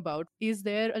thinking about, is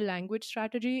there a language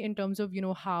strategy in terms of,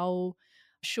 how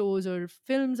shows or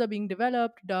films are being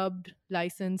developed, dubbed,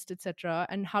 licensed, etc.,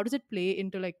 and how does it play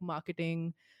into like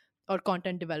marketing or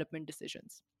content development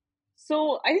decisions?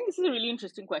 So I think this is a really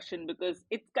interesting question because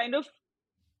it's kind of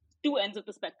two ends of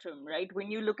the spectrum, right?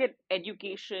 When you look at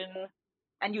education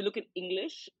and you look at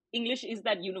English, English is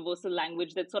that universal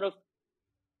language that sort of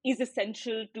is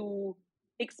essential to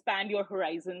expand your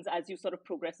horizons as you sort of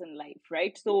progress in life,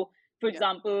 right? So, for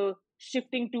example,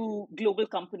 shifting to global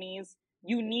companies,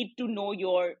 you need to know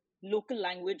your local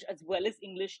language as well as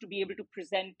English to be able to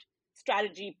present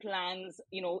strategy plans,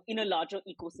 in a larger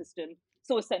ecosystem.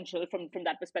 So essential from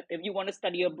that perspective. You want to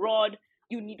study abroad,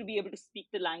 you need to be able to speak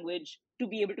the language to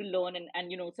be able to learn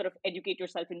and sort of educate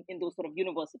yourself in those sort of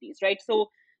universities, right? So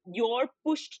you're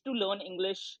pushed to learn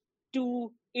English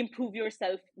to improve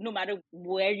yourself no matter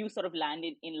where you sort of land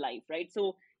in life, right?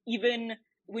 So even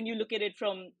when you look at it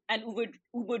from an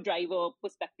Uber driver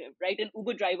perspective, right? An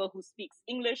Uber driver who speaks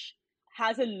English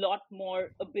has a lot more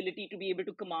ability to be able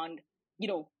to command,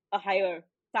 a higher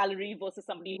salary versus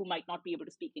somebody who might not be able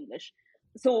to speak English.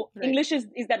 So English is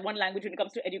that one language when it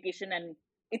comes to education, and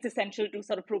it's essential to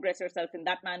sort of progress yourself in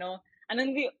that manner. And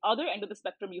then the other end of the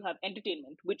spectrum, you have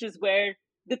entertainment, which is where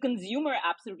the consumer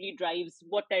absolutely drives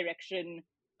what direction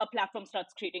a platform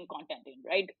starts creating content in,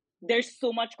 right? There's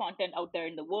so much content out there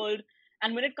in the world.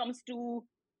 And when it comes to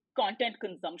content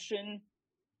consumption,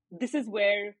 this is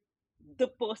where the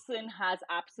person has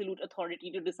absolute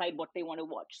authority to decide what they want to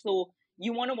watch. So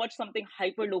you want to watch something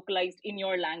hyper localized in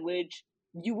your language,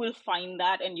 you will find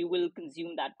that and you will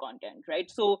consume that content, right?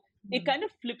 So it kind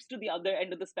of flips to the other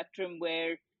end of the spectrum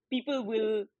where people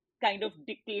will kind of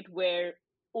dictate where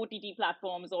OTT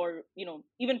platforms or,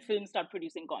 even films start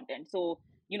producing content. So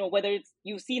whether it's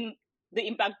you've seen the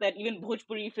impact that even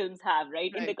Bhojpuri films have,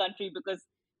 right, in the country, because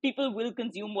people will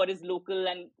consume what is local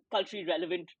and culturally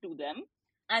relevant to them.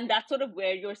 And that's sort of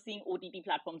where you're seeing OTT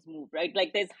platforms move, right?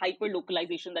 Like there's hyper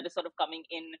localization that is sort of coming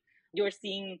in. You're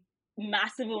seeing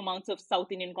massive amounts of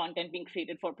South Indian content being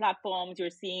created for platforms. You're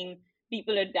seeing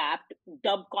people adapt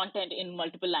dub content in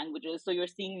multiple languages. So you're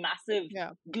seeing massive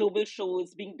global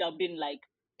shows being dubbed in like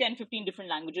 10, 15 different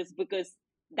languages, because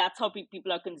that's how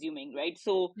people are consuming, right?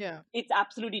 So it's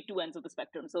absolutely two ends of the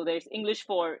spectrum. So there's English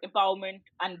for empowerment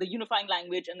and the unifying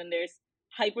language, and then there's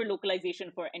hyper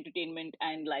localization for entertainment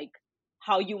and like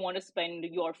how you want to spend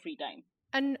your free time.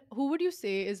 And who would you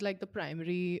say is like the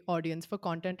primary audience for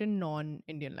content in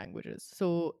non-Indian languages?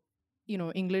 So,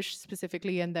 English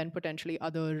specifically, and then potentially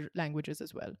other languages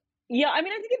as well. Yeah, I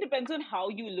mean, I think it depends on how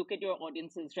you look at your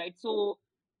audiences, right? So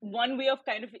one way of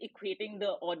kind of equating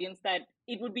the audience, that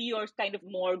it would be your kind of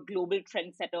more global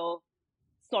trendsetter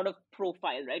sort of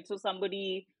profile, right? So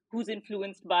somebody who's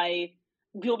influenced by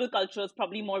global cultures,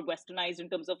 probably more westernized in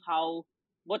terms of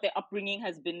what their upbringing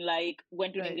has been like,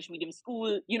 went to an English medium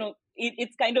school,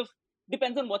 it's kind of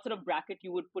depends on what sort of bracket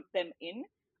you would put them in.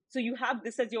 So you have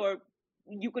this as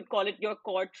you could call it your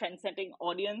core trend-setting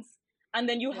audience. And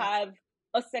then you have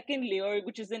a second layer,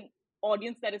 which is an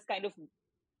audience that is kind of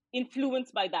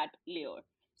influenced by that layer.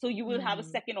 So you will have a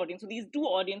second audience. So these two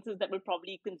audiences that will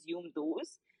probably consume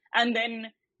those. And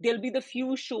then there'll be the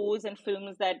few shows and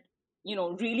films that,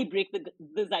 really break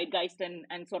the zeitgeist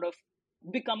and sort of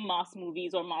become mass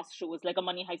movies or mass shows. Like a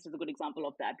Money Heist is a good example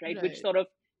of that, right? Which sort of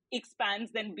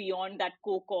expands then beyond that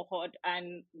core cohort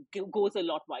and goes a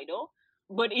lot wider.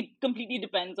 But it completely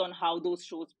depends on how those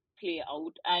shows play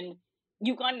out. And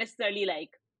you can't necessarily like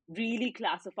really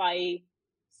classify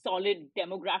solid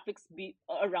demographics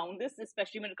around this,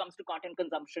 especially when it comes to content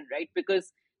consumption, right?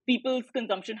 Because people's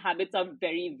consumption habits are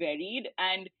very varied,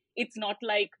 and it's not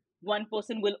like one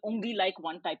person will only like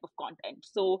one type of content.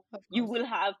 So you will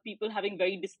have people having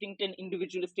very distinct and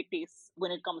individualistic tastes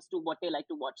when it comes to what they like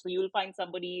to watch. So you will find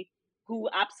somebody who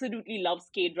absolutely loves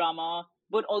K-drama,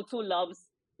 but also loves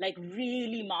like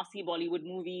really massy Bollywood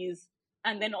movies,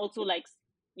 and then also likes,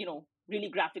 really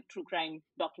graphic true crime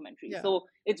documentaries. So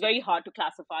it's very hard to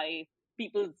classify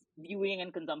people's viewing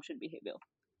and consumption behavior.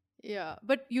 Yeah,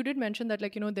 but you did mention that,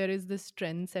 like, there is this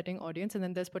trend-setting audience, and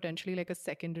then there's potentially like a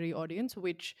secondary audience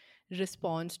which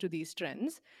responds to these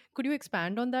trends. Could you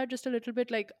expand on that just a little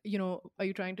bit? Like, are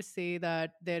you trying to say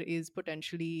that there is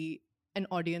potentially an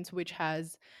audience which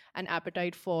has an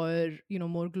appetite for,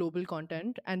 more global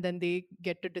content, and then they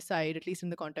get to decide, at least in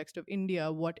the context of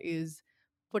India, what is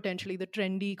potentially the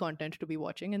trendy content to be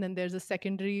watching, and then there's a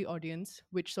secondary audience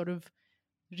which sort of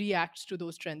reacts to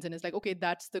those trends and is like, okay,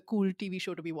 that's the cool TV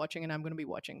show to be watching, and I'm going to be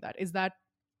watching that. Is that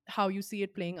how you see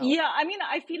it playing out? Yeah, I mean,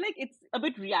 I feel like it's a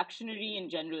bit reactionary in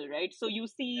general, right? So you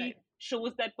see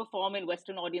shows that perform in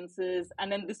Western audiences, and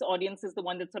then this audience is the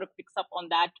one that sort of picks up on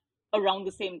that around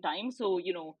the same time. So,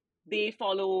 they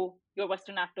follow your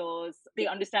Western actors, they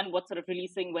understand what's sort of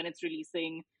releasing, when it's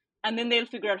releasing, and then they'll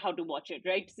figure out how to watch it,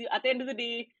 right? So at the end of the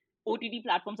day, OTT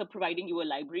platforms are providing you a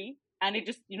library, and it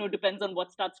just, depends on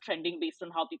what starts trending based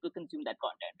on how people consume that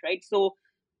content, right? So,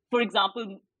 for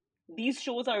example, these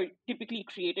shows are typically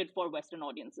created for Western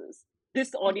audiences.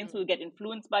 This audience will get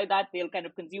influenced by that. They'll kind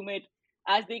of consume it.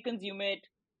 As they consume it,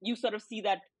 you sort of see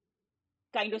that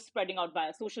kind of spreading out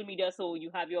via social media. So you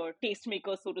have your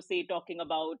tastemakers, so to say, talking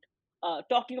about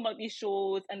these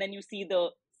shows, and then you see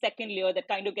the second layer that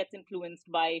kind of gets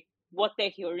influenced by what they're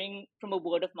hearing from a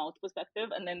word of mouth perspective,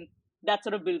 and then that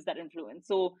sort of builds that influence.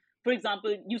 So, for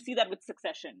example, you see that with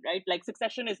Succession, right? Like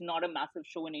Succession is not a massive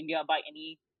show in India by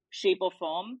any shape or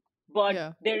form,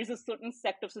 but there is a certain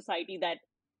sect of society that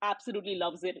absolutely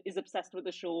loves it, is obsessed with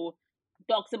the show,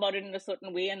 talks about it in a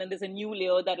certain way, and then there's a new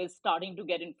layer that is starting to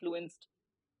get influenced.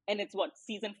 And it's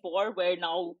season 4, where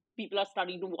now people are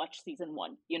starting to watch season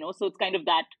 1, so it's kind of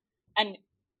that. And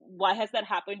why has that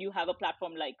happened? You have a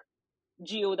platform like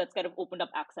Jio that's kind of opened up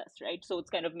access, right? So it's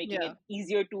kind of making it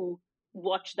easier to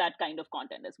watch that kind of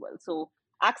content as well. So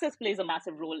access plays a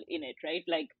massive role in it, right?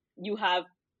 Like you have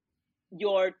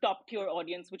your top tier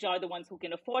audience, which are the ones who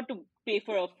can afford to pay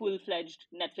for a full-fledged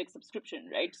Netflix subscription,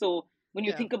 right? So when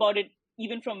you think about it,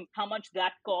 even from how much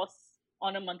that costs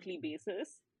on a monthly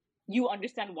basis, you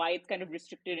understand why it's kind of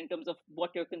restricted in terms of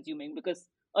what you're consuming, because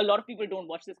a lot of people don't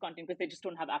watch this content because they just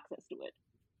don't have access to it.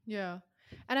 Yeah.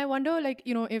 And I wonder, like,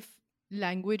 if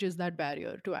language is that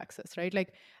barrier to access, right?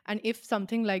 Like, and if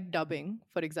something like dubbing,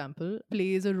 for example,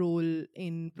 plays a role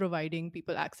in providing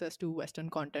people access to Western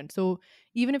content. So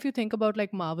even if you think about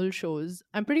like Marvel shows,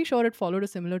 I'm pretty sure it followed a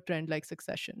similar trend like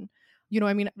Succession,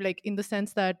 I mean, like in the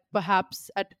sense that perhaps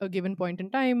at a given point in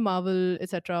time, Marvel,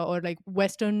 etc., or like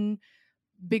Western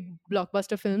big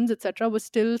blockbuster films, etc., was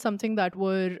still something that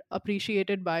were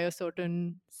appreciated by a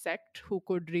certain sect who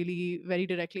could really very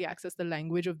directly access the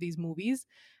language of these movies.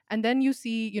 And then you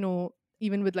see,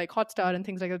 even with like Hotstar and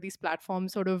things like that, these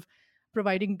platforms sort of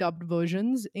providing dubbed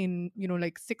versions in,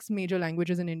 like six major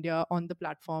languages in India on the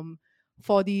platform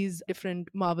for these different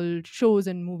Marvel shows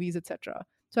and movies, etc.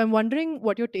 So I'm wondering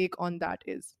what your take on that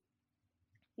is.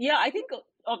 Yeah, I think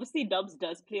obviously dubs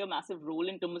does play a massive role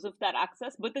in terms of that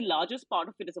access, but the largest part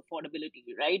of it is affordability,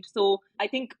 right? So I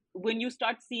think when you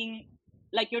start seeing,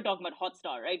 like you're talking about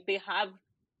Hotstar, right? They have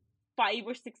 5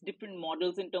 or 6 different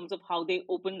models in terms of how they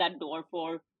open that door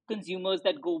for consumers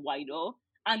that go wider.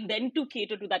 And then to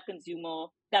cater to that consumer,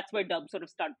 that's where dubs sort of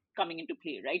start coming into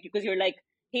play, right? Because you're like,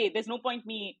 hey, there's no point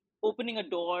me opening a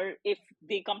door if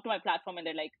they come to my platform and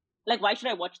they're like, why should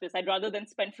I watch this? I'd rather than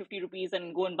spend 50 rupees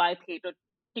and go and buy a theater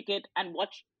ticket and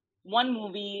watch one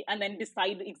movie and then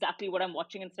decide exactly what I'm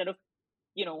watching instead of,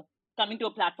 coming to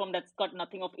a platform that's got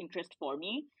nothing of interest for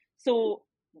me. So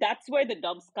that's where the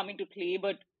dubs come into play.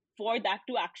 But for that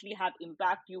to actually have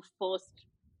impact, you first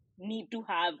need to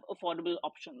have affordable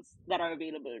options that are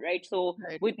available, right? So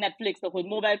Right. with Netflix, the whole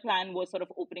mobile plan was sort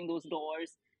of opening those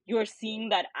doors. You're seeing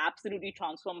that absolutely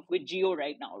transform with Geo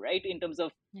right now, right? In terms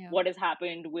of Yeah. what has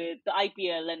happened with the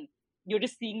IPL, and you're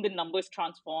just seeing the numbers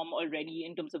transform already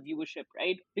in terms of viewership,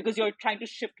 right? Because you're trying to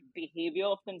shift behavior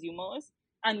of consumers,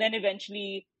 and then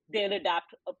eventually they'll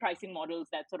adapt pricing models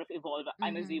that sort of evolve,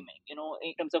 I'm Mm-hmm. assuming,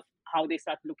 in terms of how they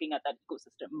start looking at that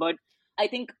ecosystem. But I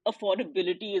think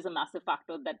affordability is a massive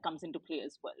factor that comes into play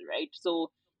as well, right?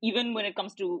 So even when it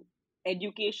comes to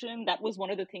education, that was one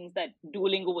of the things that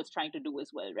Duolingo was trying to do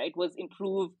as well, right? Was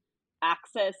improve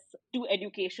access to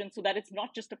education so that it's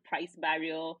not just a price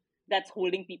barrier that's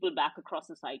holding people back across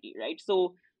society, right?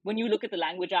 So when you look at the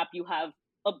language app, you have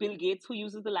a Bill Gates who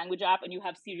uses the language app, and you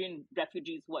have Syrian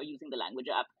refugees who are using the language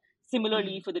app.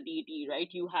 Similarly, Mm. for the DET,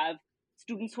 right, you have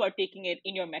students who are taking it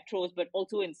in your metros, but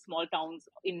also in small towns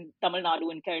in Tamil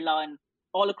Nadu and Kerala and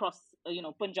all across,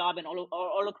 Punjab and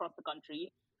all across the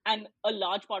country. And a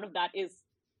large part of that is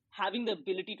having the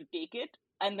ability to take it.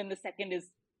 And then the second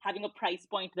is having a price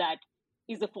point that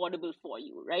is affordable for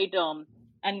you, right?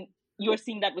 And you're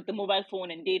seeing that with the mobile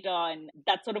phone and data, and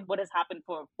that's sort of what has happened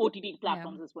for OTT Yeah.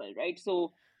 platforms as well, right?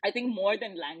 So I think more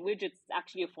than language, it's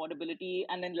actually affordability,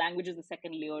 and then language is the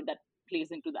second layer that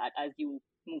plays into that as you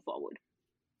move forward.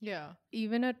 Yeah.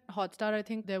 Even at Hotstar, I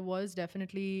think there was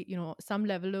definitely, some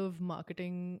level of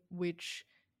marketing which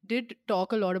did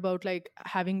talk a lot about like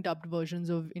having dubbed versions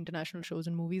of international shows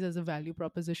and movies as a value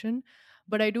proposition.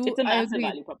 But It's a I massive agree.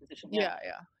 value proposition. Yeah. Yeah,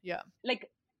 yeah, yeah.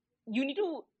 Like you need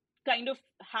to kind of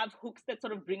have hooks that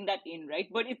sort of bring that in, right?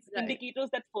 But it's Right. indicators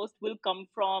that first will come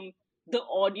from the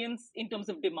audience in terms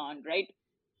of demand, right?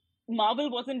 Marvel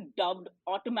wasn't dubbed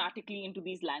automatically into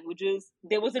these languages.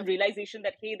 There was a Of course. realization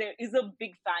that, hey, there is a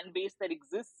big fan base that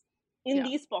exists in Yeah.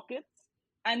 these pockets,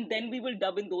 and then we will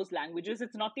dub in those languages.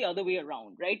 It's not the other way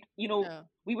around, right? Yeah.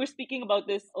 We were speaking about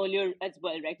this earlier as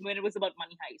well, right? When it was about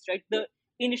Money Heist, right? The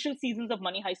initial seasons of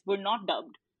Money Heist were not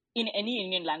dubbed in any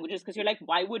Indian languages because you're like,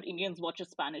 why would Indians watch a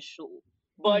Spanish show?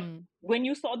 But Mm. when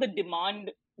you saw the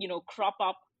demand, crop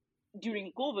up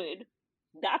during COVID,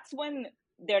 that's when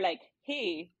they're like,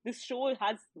 hey, this show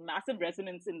has massive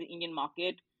resonance in the Indian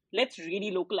market. Let's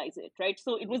really localize it, right?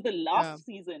 So it was the Yeah. last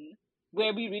season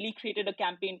where we really created a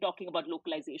campaign talking about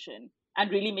localization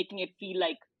and really making it feel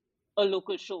like a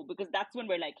local show, because that's when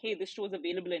we're like, hey, this show is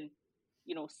available in,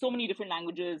 so many different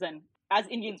languages. And as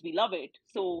Indians, we love it.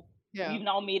 So Yeah. we've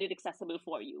now made it accessible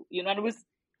for you, and it was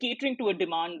catering to a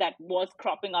demand that was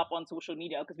cropping up on social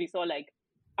media because we saw like,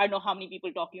 I don't know how many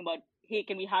people talking about, hey,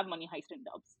 can we have Money Heist in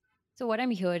dubs? So, what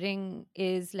I'm hearing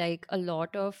is like a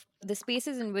lot of the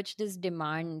spaces in which this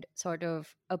demand sort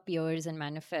of appears and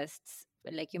manifests,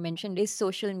 like you mentioned, is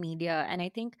social media. And I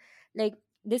think, like,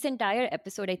 this entire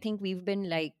episode, I think we've been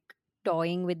like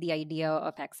toying with the idea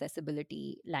of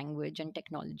accessibility, language, and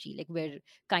technology. Like, we're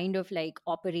kind of like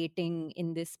operating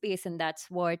in this space, and that's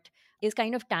what is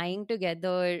kind of tying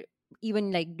together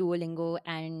even like Duolingo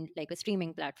and like a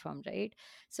streaming platform, right?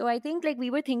 So, I think like we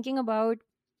were thinking about,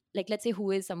 like, let's say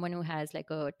who is someone who has like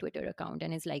a Twitter account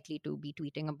and is likely to be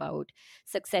tweeting about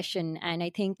Succession. And I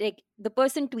think like the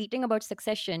person tweeting about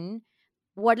Succession,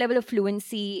 what level of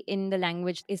fluency in the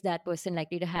language is that person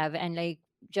likely to have? And like,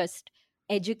 just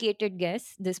educated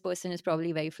guess, this person is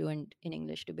probably very fluent in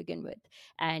English to begin with,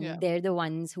 Yeah. and they're the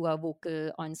ones who are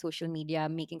vocal on social media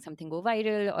making something go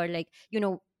viral, or like,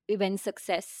 when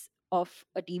success of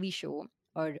a TV show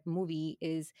or movie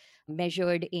is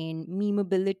measured in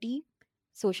memeability,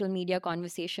 social media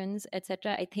conversations,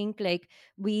 etc. I think like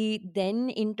we then,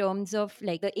 in terms of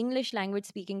like the English language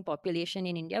speaking population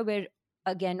in India, we're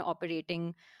again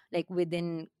operating like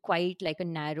within quite like a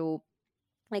narrow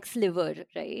like sliver,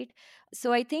 right?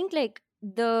 So I think like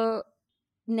the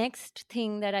next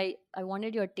thing that I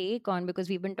wanted your take on, because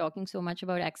we've been talking so much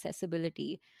about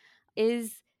accessibility,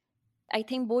 is I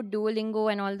think both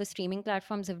Duolingo and all the streaming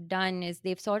platforms have done is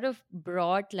they've sort of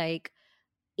brought like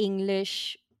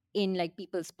English in like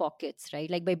people's pockets, right?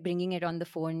 Like by bringing it on the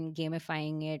phone,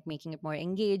 gamifying it, making it more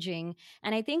engaging.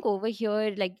 And I think over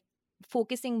here, like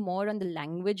focusing more on the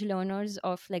language learners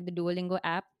of like the Duolingo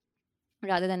app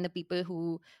rather than the people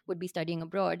who would be studying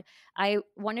abroad. I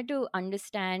wanted to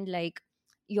understand like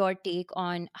your take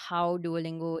on how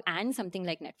Duolingo and something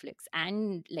like Netflix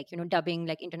and like, you know, dubbing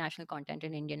like international content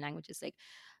in Indian languages, like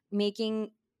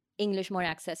making English more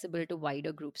accessible to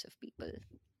wider groups of people.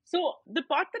 So the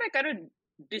part that I kind of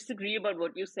disagree about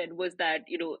what you said was that,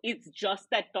 it's just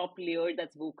that top layer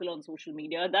that's vocal on social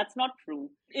media. That's not true.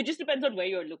 It just depends on where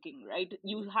you're looking, right?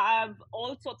 You have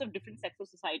all sorts of different sects of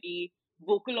society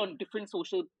vocal on different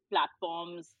social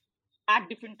platforms at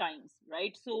different times,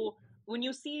 right? So when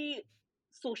you see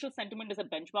social sentiment as a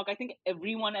benchmark, I think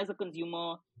everyone as a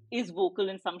consumer is vocal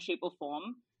in some shape or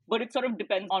form, but it sort of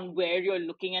depends on where you're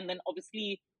looking and then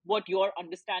obviously what your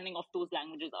understanding of those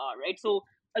languages are, right? So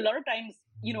a lot of times,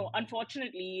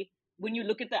 unfortunately, when you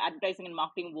look at the advertising and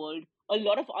marketing world, a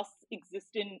lot of us exist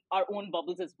in our own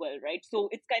bubbles as well, right? So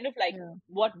it's kind of like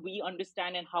what we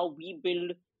understand and how we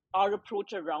build our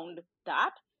approach around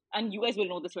that. And you guys will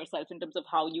know this yourself in terms of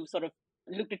how you sort of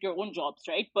looked at your own jobs,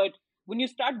 right? But when you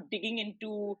start digging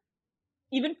into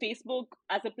even Facebook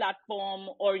as a platform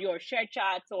or your share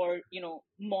chats or,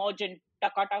 Moj and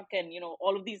Takatak and,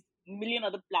 all of these million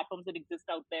other platforms that exist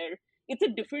out there, it's a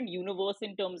different universe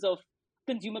in terms of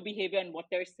consumer behavior and what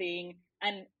they're saying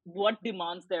and what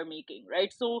demands they're making,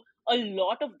 right? So a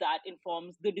lot of that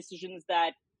informs the decisions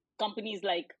that companies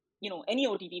like, any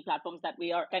OTT platforms that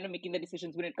we are kind of making the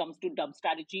decisions when it comes to dub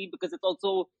strategy, because it's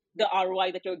also the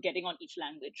ROI that you're getting on each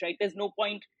language, right? There's no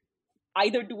point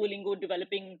either Duolingo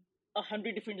developing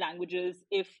 100 different languages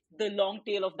if the long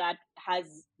tail of that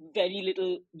has very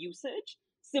little usage.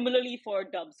 Similarly for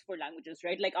dubs for languages,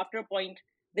 right? Like after a point,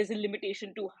 there's a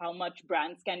limitation to how much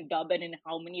brands can dub and in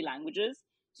how many languages.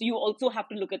 So you also have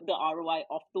to look at the ROI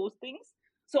of those things.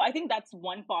 So I think that's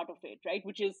one part of it, right?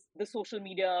 Which is the social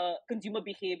media, consumer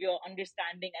behavior,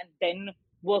 understanding, and then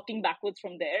working backwards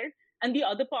from there. And the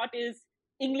other part is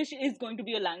English is going to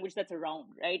be a language that's around,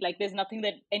 right? Like there's nothing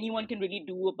that anyone can really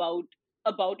do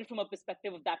about it from a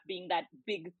perspective of that being that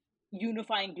big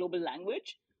unifying global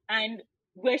language. And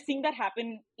we're seeing that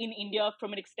happen in India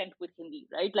from an extent with Hindi,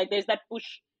 right? Like there's that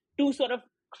push to sort of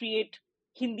create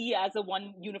Hindi as a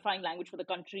one unifying language for the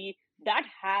country. That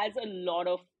has a lot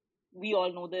of, we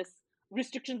all know this,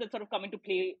 restrictions that sort of come into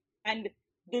play, and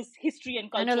this history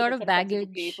and culture and a lot that of sort of comes into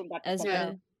play baggage from that as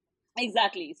perspective. well.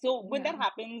 Exactly. So when that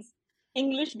happens,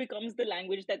 English becomes the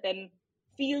language that then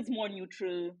feels more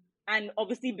neutral. And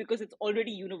obviously, because it's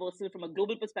already universal from a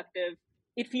global perspective,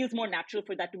 it feels more natural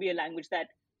for that to be a language that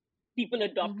people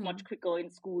adopt much quicker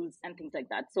in schools and things like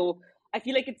that. So I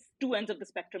feel like it's two ends of the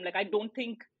spectrum. Like I don't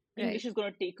think English is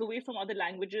going to take away from other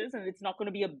languages, and it's not going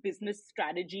to be a business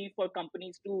strategy for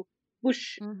companies to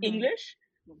push English,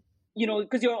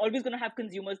 because you're always going to have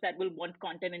consumers that will want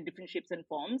content in different shapes and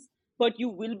forms, but you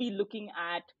will be looking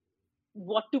at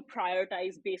what to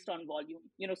prioritize based on volume,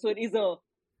 so it is a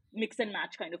mix and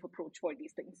match kind of approach for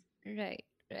these things.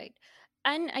 Right.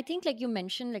 And I think like you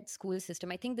mentioned like school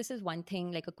system, I think this is one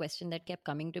thing, like a question that kept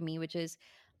coming to me, which is,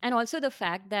 and also the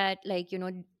fact that like,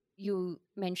 you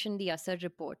mentioned the Asar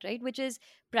report, right, which is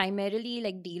primarily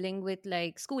like dealing with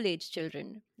like school age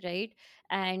children, right?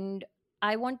 And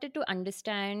I wanted to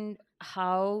understand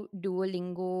how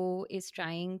Duolingo is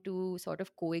trying to sort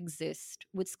of coexist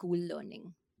with school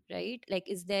learning, right? Like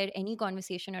is there any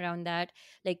conversation around that,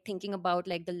 like thinking about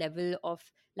like the level of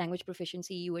language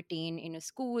proficiency you attain in a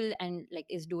school, and like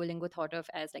is Duolingo thought of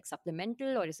as like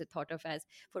supplemental, or is it thought of as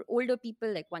for older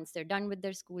people, like once they're done with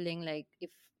their schooling, like if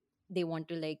they want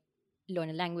to like learn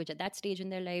a language at that stage in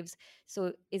their lives?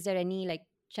 So is there any like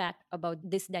chat about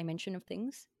this dimension of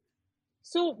things?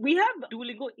 So we have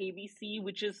Duolingo ABC,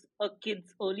 which is a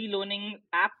kids early learning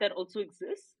app that also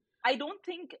exists. I don't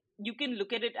think you can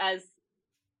look at it as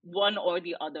one or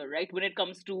the other, right? When it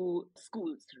comes to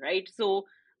schools, right? So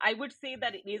I would say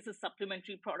that it is a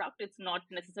supplementary product. It's not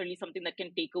necessarily something that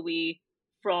can take away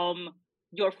from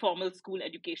your formal school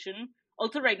education.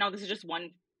 Also, right now, this is just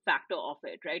one factor of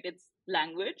it, right? It's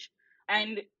language.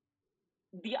 And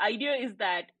the idea is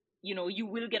that, you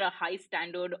will get a high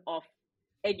standard of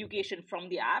education from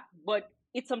the app, but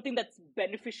it's something that's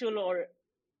beneficial or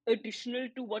additional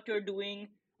to what you're doing.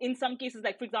 In some cases,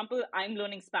 like for example, I'm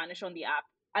learning Spanish on the app.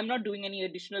 I'm not doing any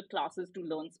additional classes to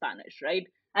learn Spanish, right?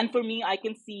 And for me, I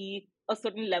can see a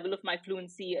certain level of my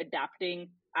fluency adapting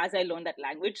as I learn that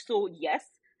language. So yes,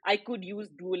 I could use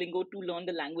Duolingo to learn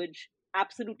the language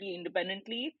absolutely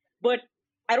independently, but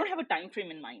I don't have a time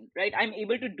frame in mind, right? I'm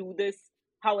able to do this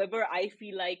however I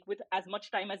feel like, with as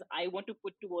much time as I want to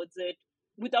put towards it,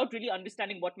 without really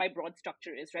understanding what my broad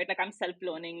structure is, right? Like I'm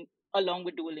self-learning along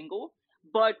with Duolingo.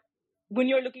 But when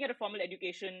you're looking at a formal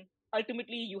education,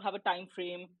 ultimately you have a time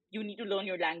frame, you need to learn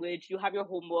your language, you have your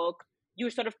homework,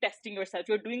 you're sort of testing yourself,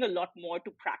 you're doing a lot more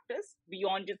to practice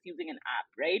beyond just using an app,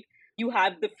 right? You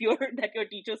have the fear that your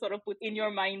teacher sort of puts in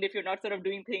your mind if you're not sort of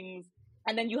doing things.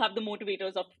 And then you have the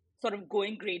motivators of sort of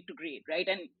going grade to grade, right?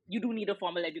 And you do need a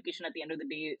formal education at the end of the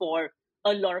day for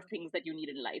a lot of things that you need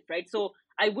in life, right? So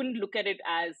I wouldn't look at it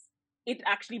as it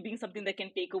actually being something that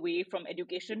can take away from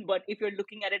education. But if you're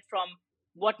looking at it from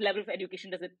what level of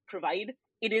education does it provide,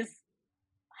 it is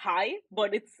high,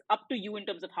 but it's up to you in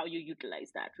terms of how you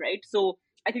utilize that, right? So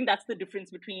I think that's the difference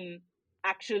between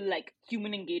actual like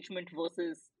human engagement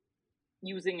versus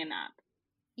using an app.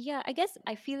 Yeah, I guess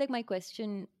I feel like my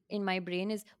question in my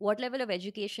brain is, what level of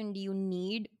education do you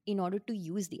need in order to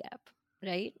use the app,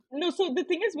 right? No, so the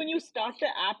thing is, when you start the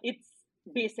app, it's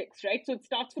basics, right? So it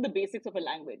starts with the basics of a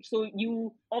language. So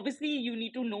you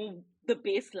need to know the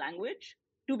base language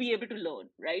to be able to learn,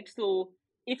 right? So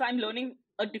if I'm learning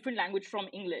a different language from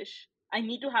English, I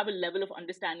need to have a level of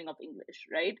understanding of English,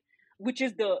 right? Which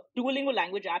is the Duolingo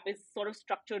language app is sort of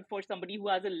structured for somebody who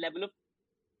has a level of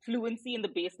fluency in the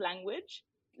base language.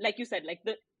 Like you said, like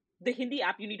the Hindi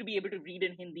app, you need to be able to read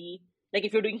in Hindi. Like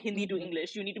if you're doing Hindi to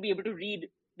English, you need to be able to read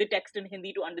the text in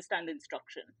Hindi to understand the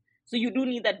instruction. So you do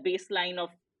need that baseline of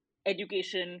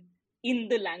education in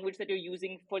the language that you're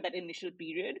using for that initial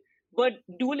period. But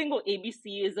Duolingo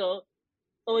ABC is a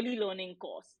early learning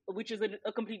course, which is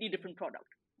a completely different product.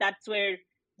 That's where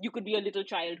you could be a little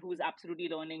child who is absolutely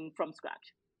learning from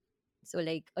scratch. So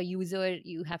like a user,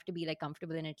 you have to be like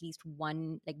comfortable in at least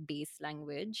one like base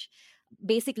language,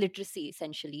 basic literacy.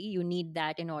 Essentially, you need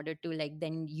that in order to like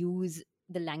then use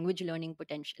the language learning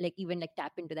potential, like even like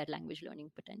tap into that language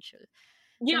learning potential.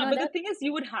 Yeah, but the thing is,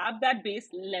 you would have that base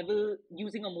level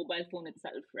using a mobile phone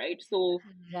itself, right? So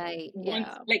right, once,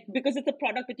 like, because it's a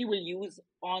product that you will use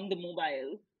on the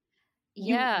mobile,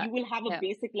 you will have a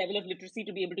basic level of literacy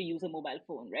to be able to use a mobile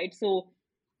phone, right? So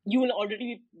you will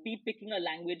already be picking a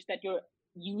language that you're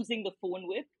using the phone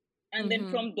with, and then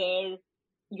from there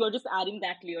you're just adding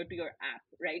that layer to your app,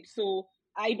 right? So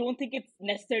I don't think it's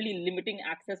necessarily limiting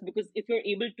access, because if you're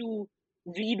able to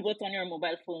read what's on your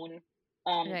mobile phone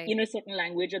in a certain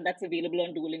language and that's available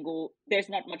on Duolingo, there's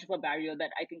not much of a barrier that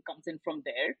I think comes in from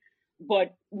there.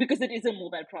 But because it is a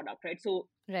mobile product, right? So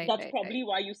that's probably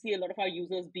why you see a lot of our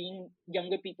users being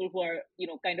younger people who are,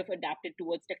 kind of adapted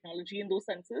towards technology in those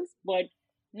senses. But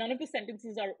none of the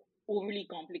sentences are overly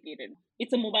complicated.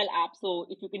 It's a mobile app, so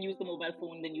if you can use the mobile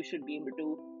phone, then you should be able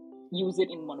to use it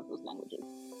in one of those languages.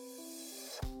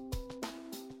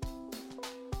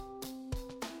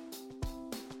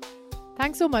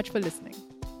 Thanks so much for listening.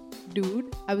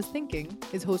 Dude, I Was Thinking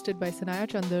is hosted by Sanaya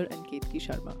Chandar and Ketki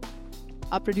Sharma.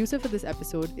 Our producer for this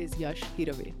episode is Yash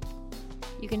Hirave.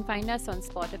 You can find us on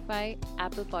Spotify,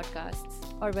 Apple Podcasts,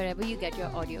 or wherever you get your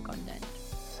audio content.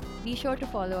 Be sure to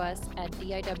follow us at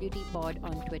DIWTpod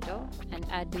on Twitter and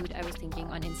at Dude I Was Thinking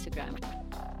on Instagram.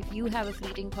 If you have a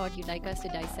fleeting thought you'd like us to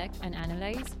dissect and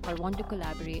analyze or want to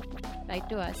collaborate, write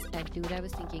to us at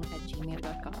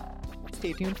dudeIwasthinking@gmail.com.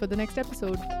 Stay tuned for the next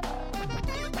episode.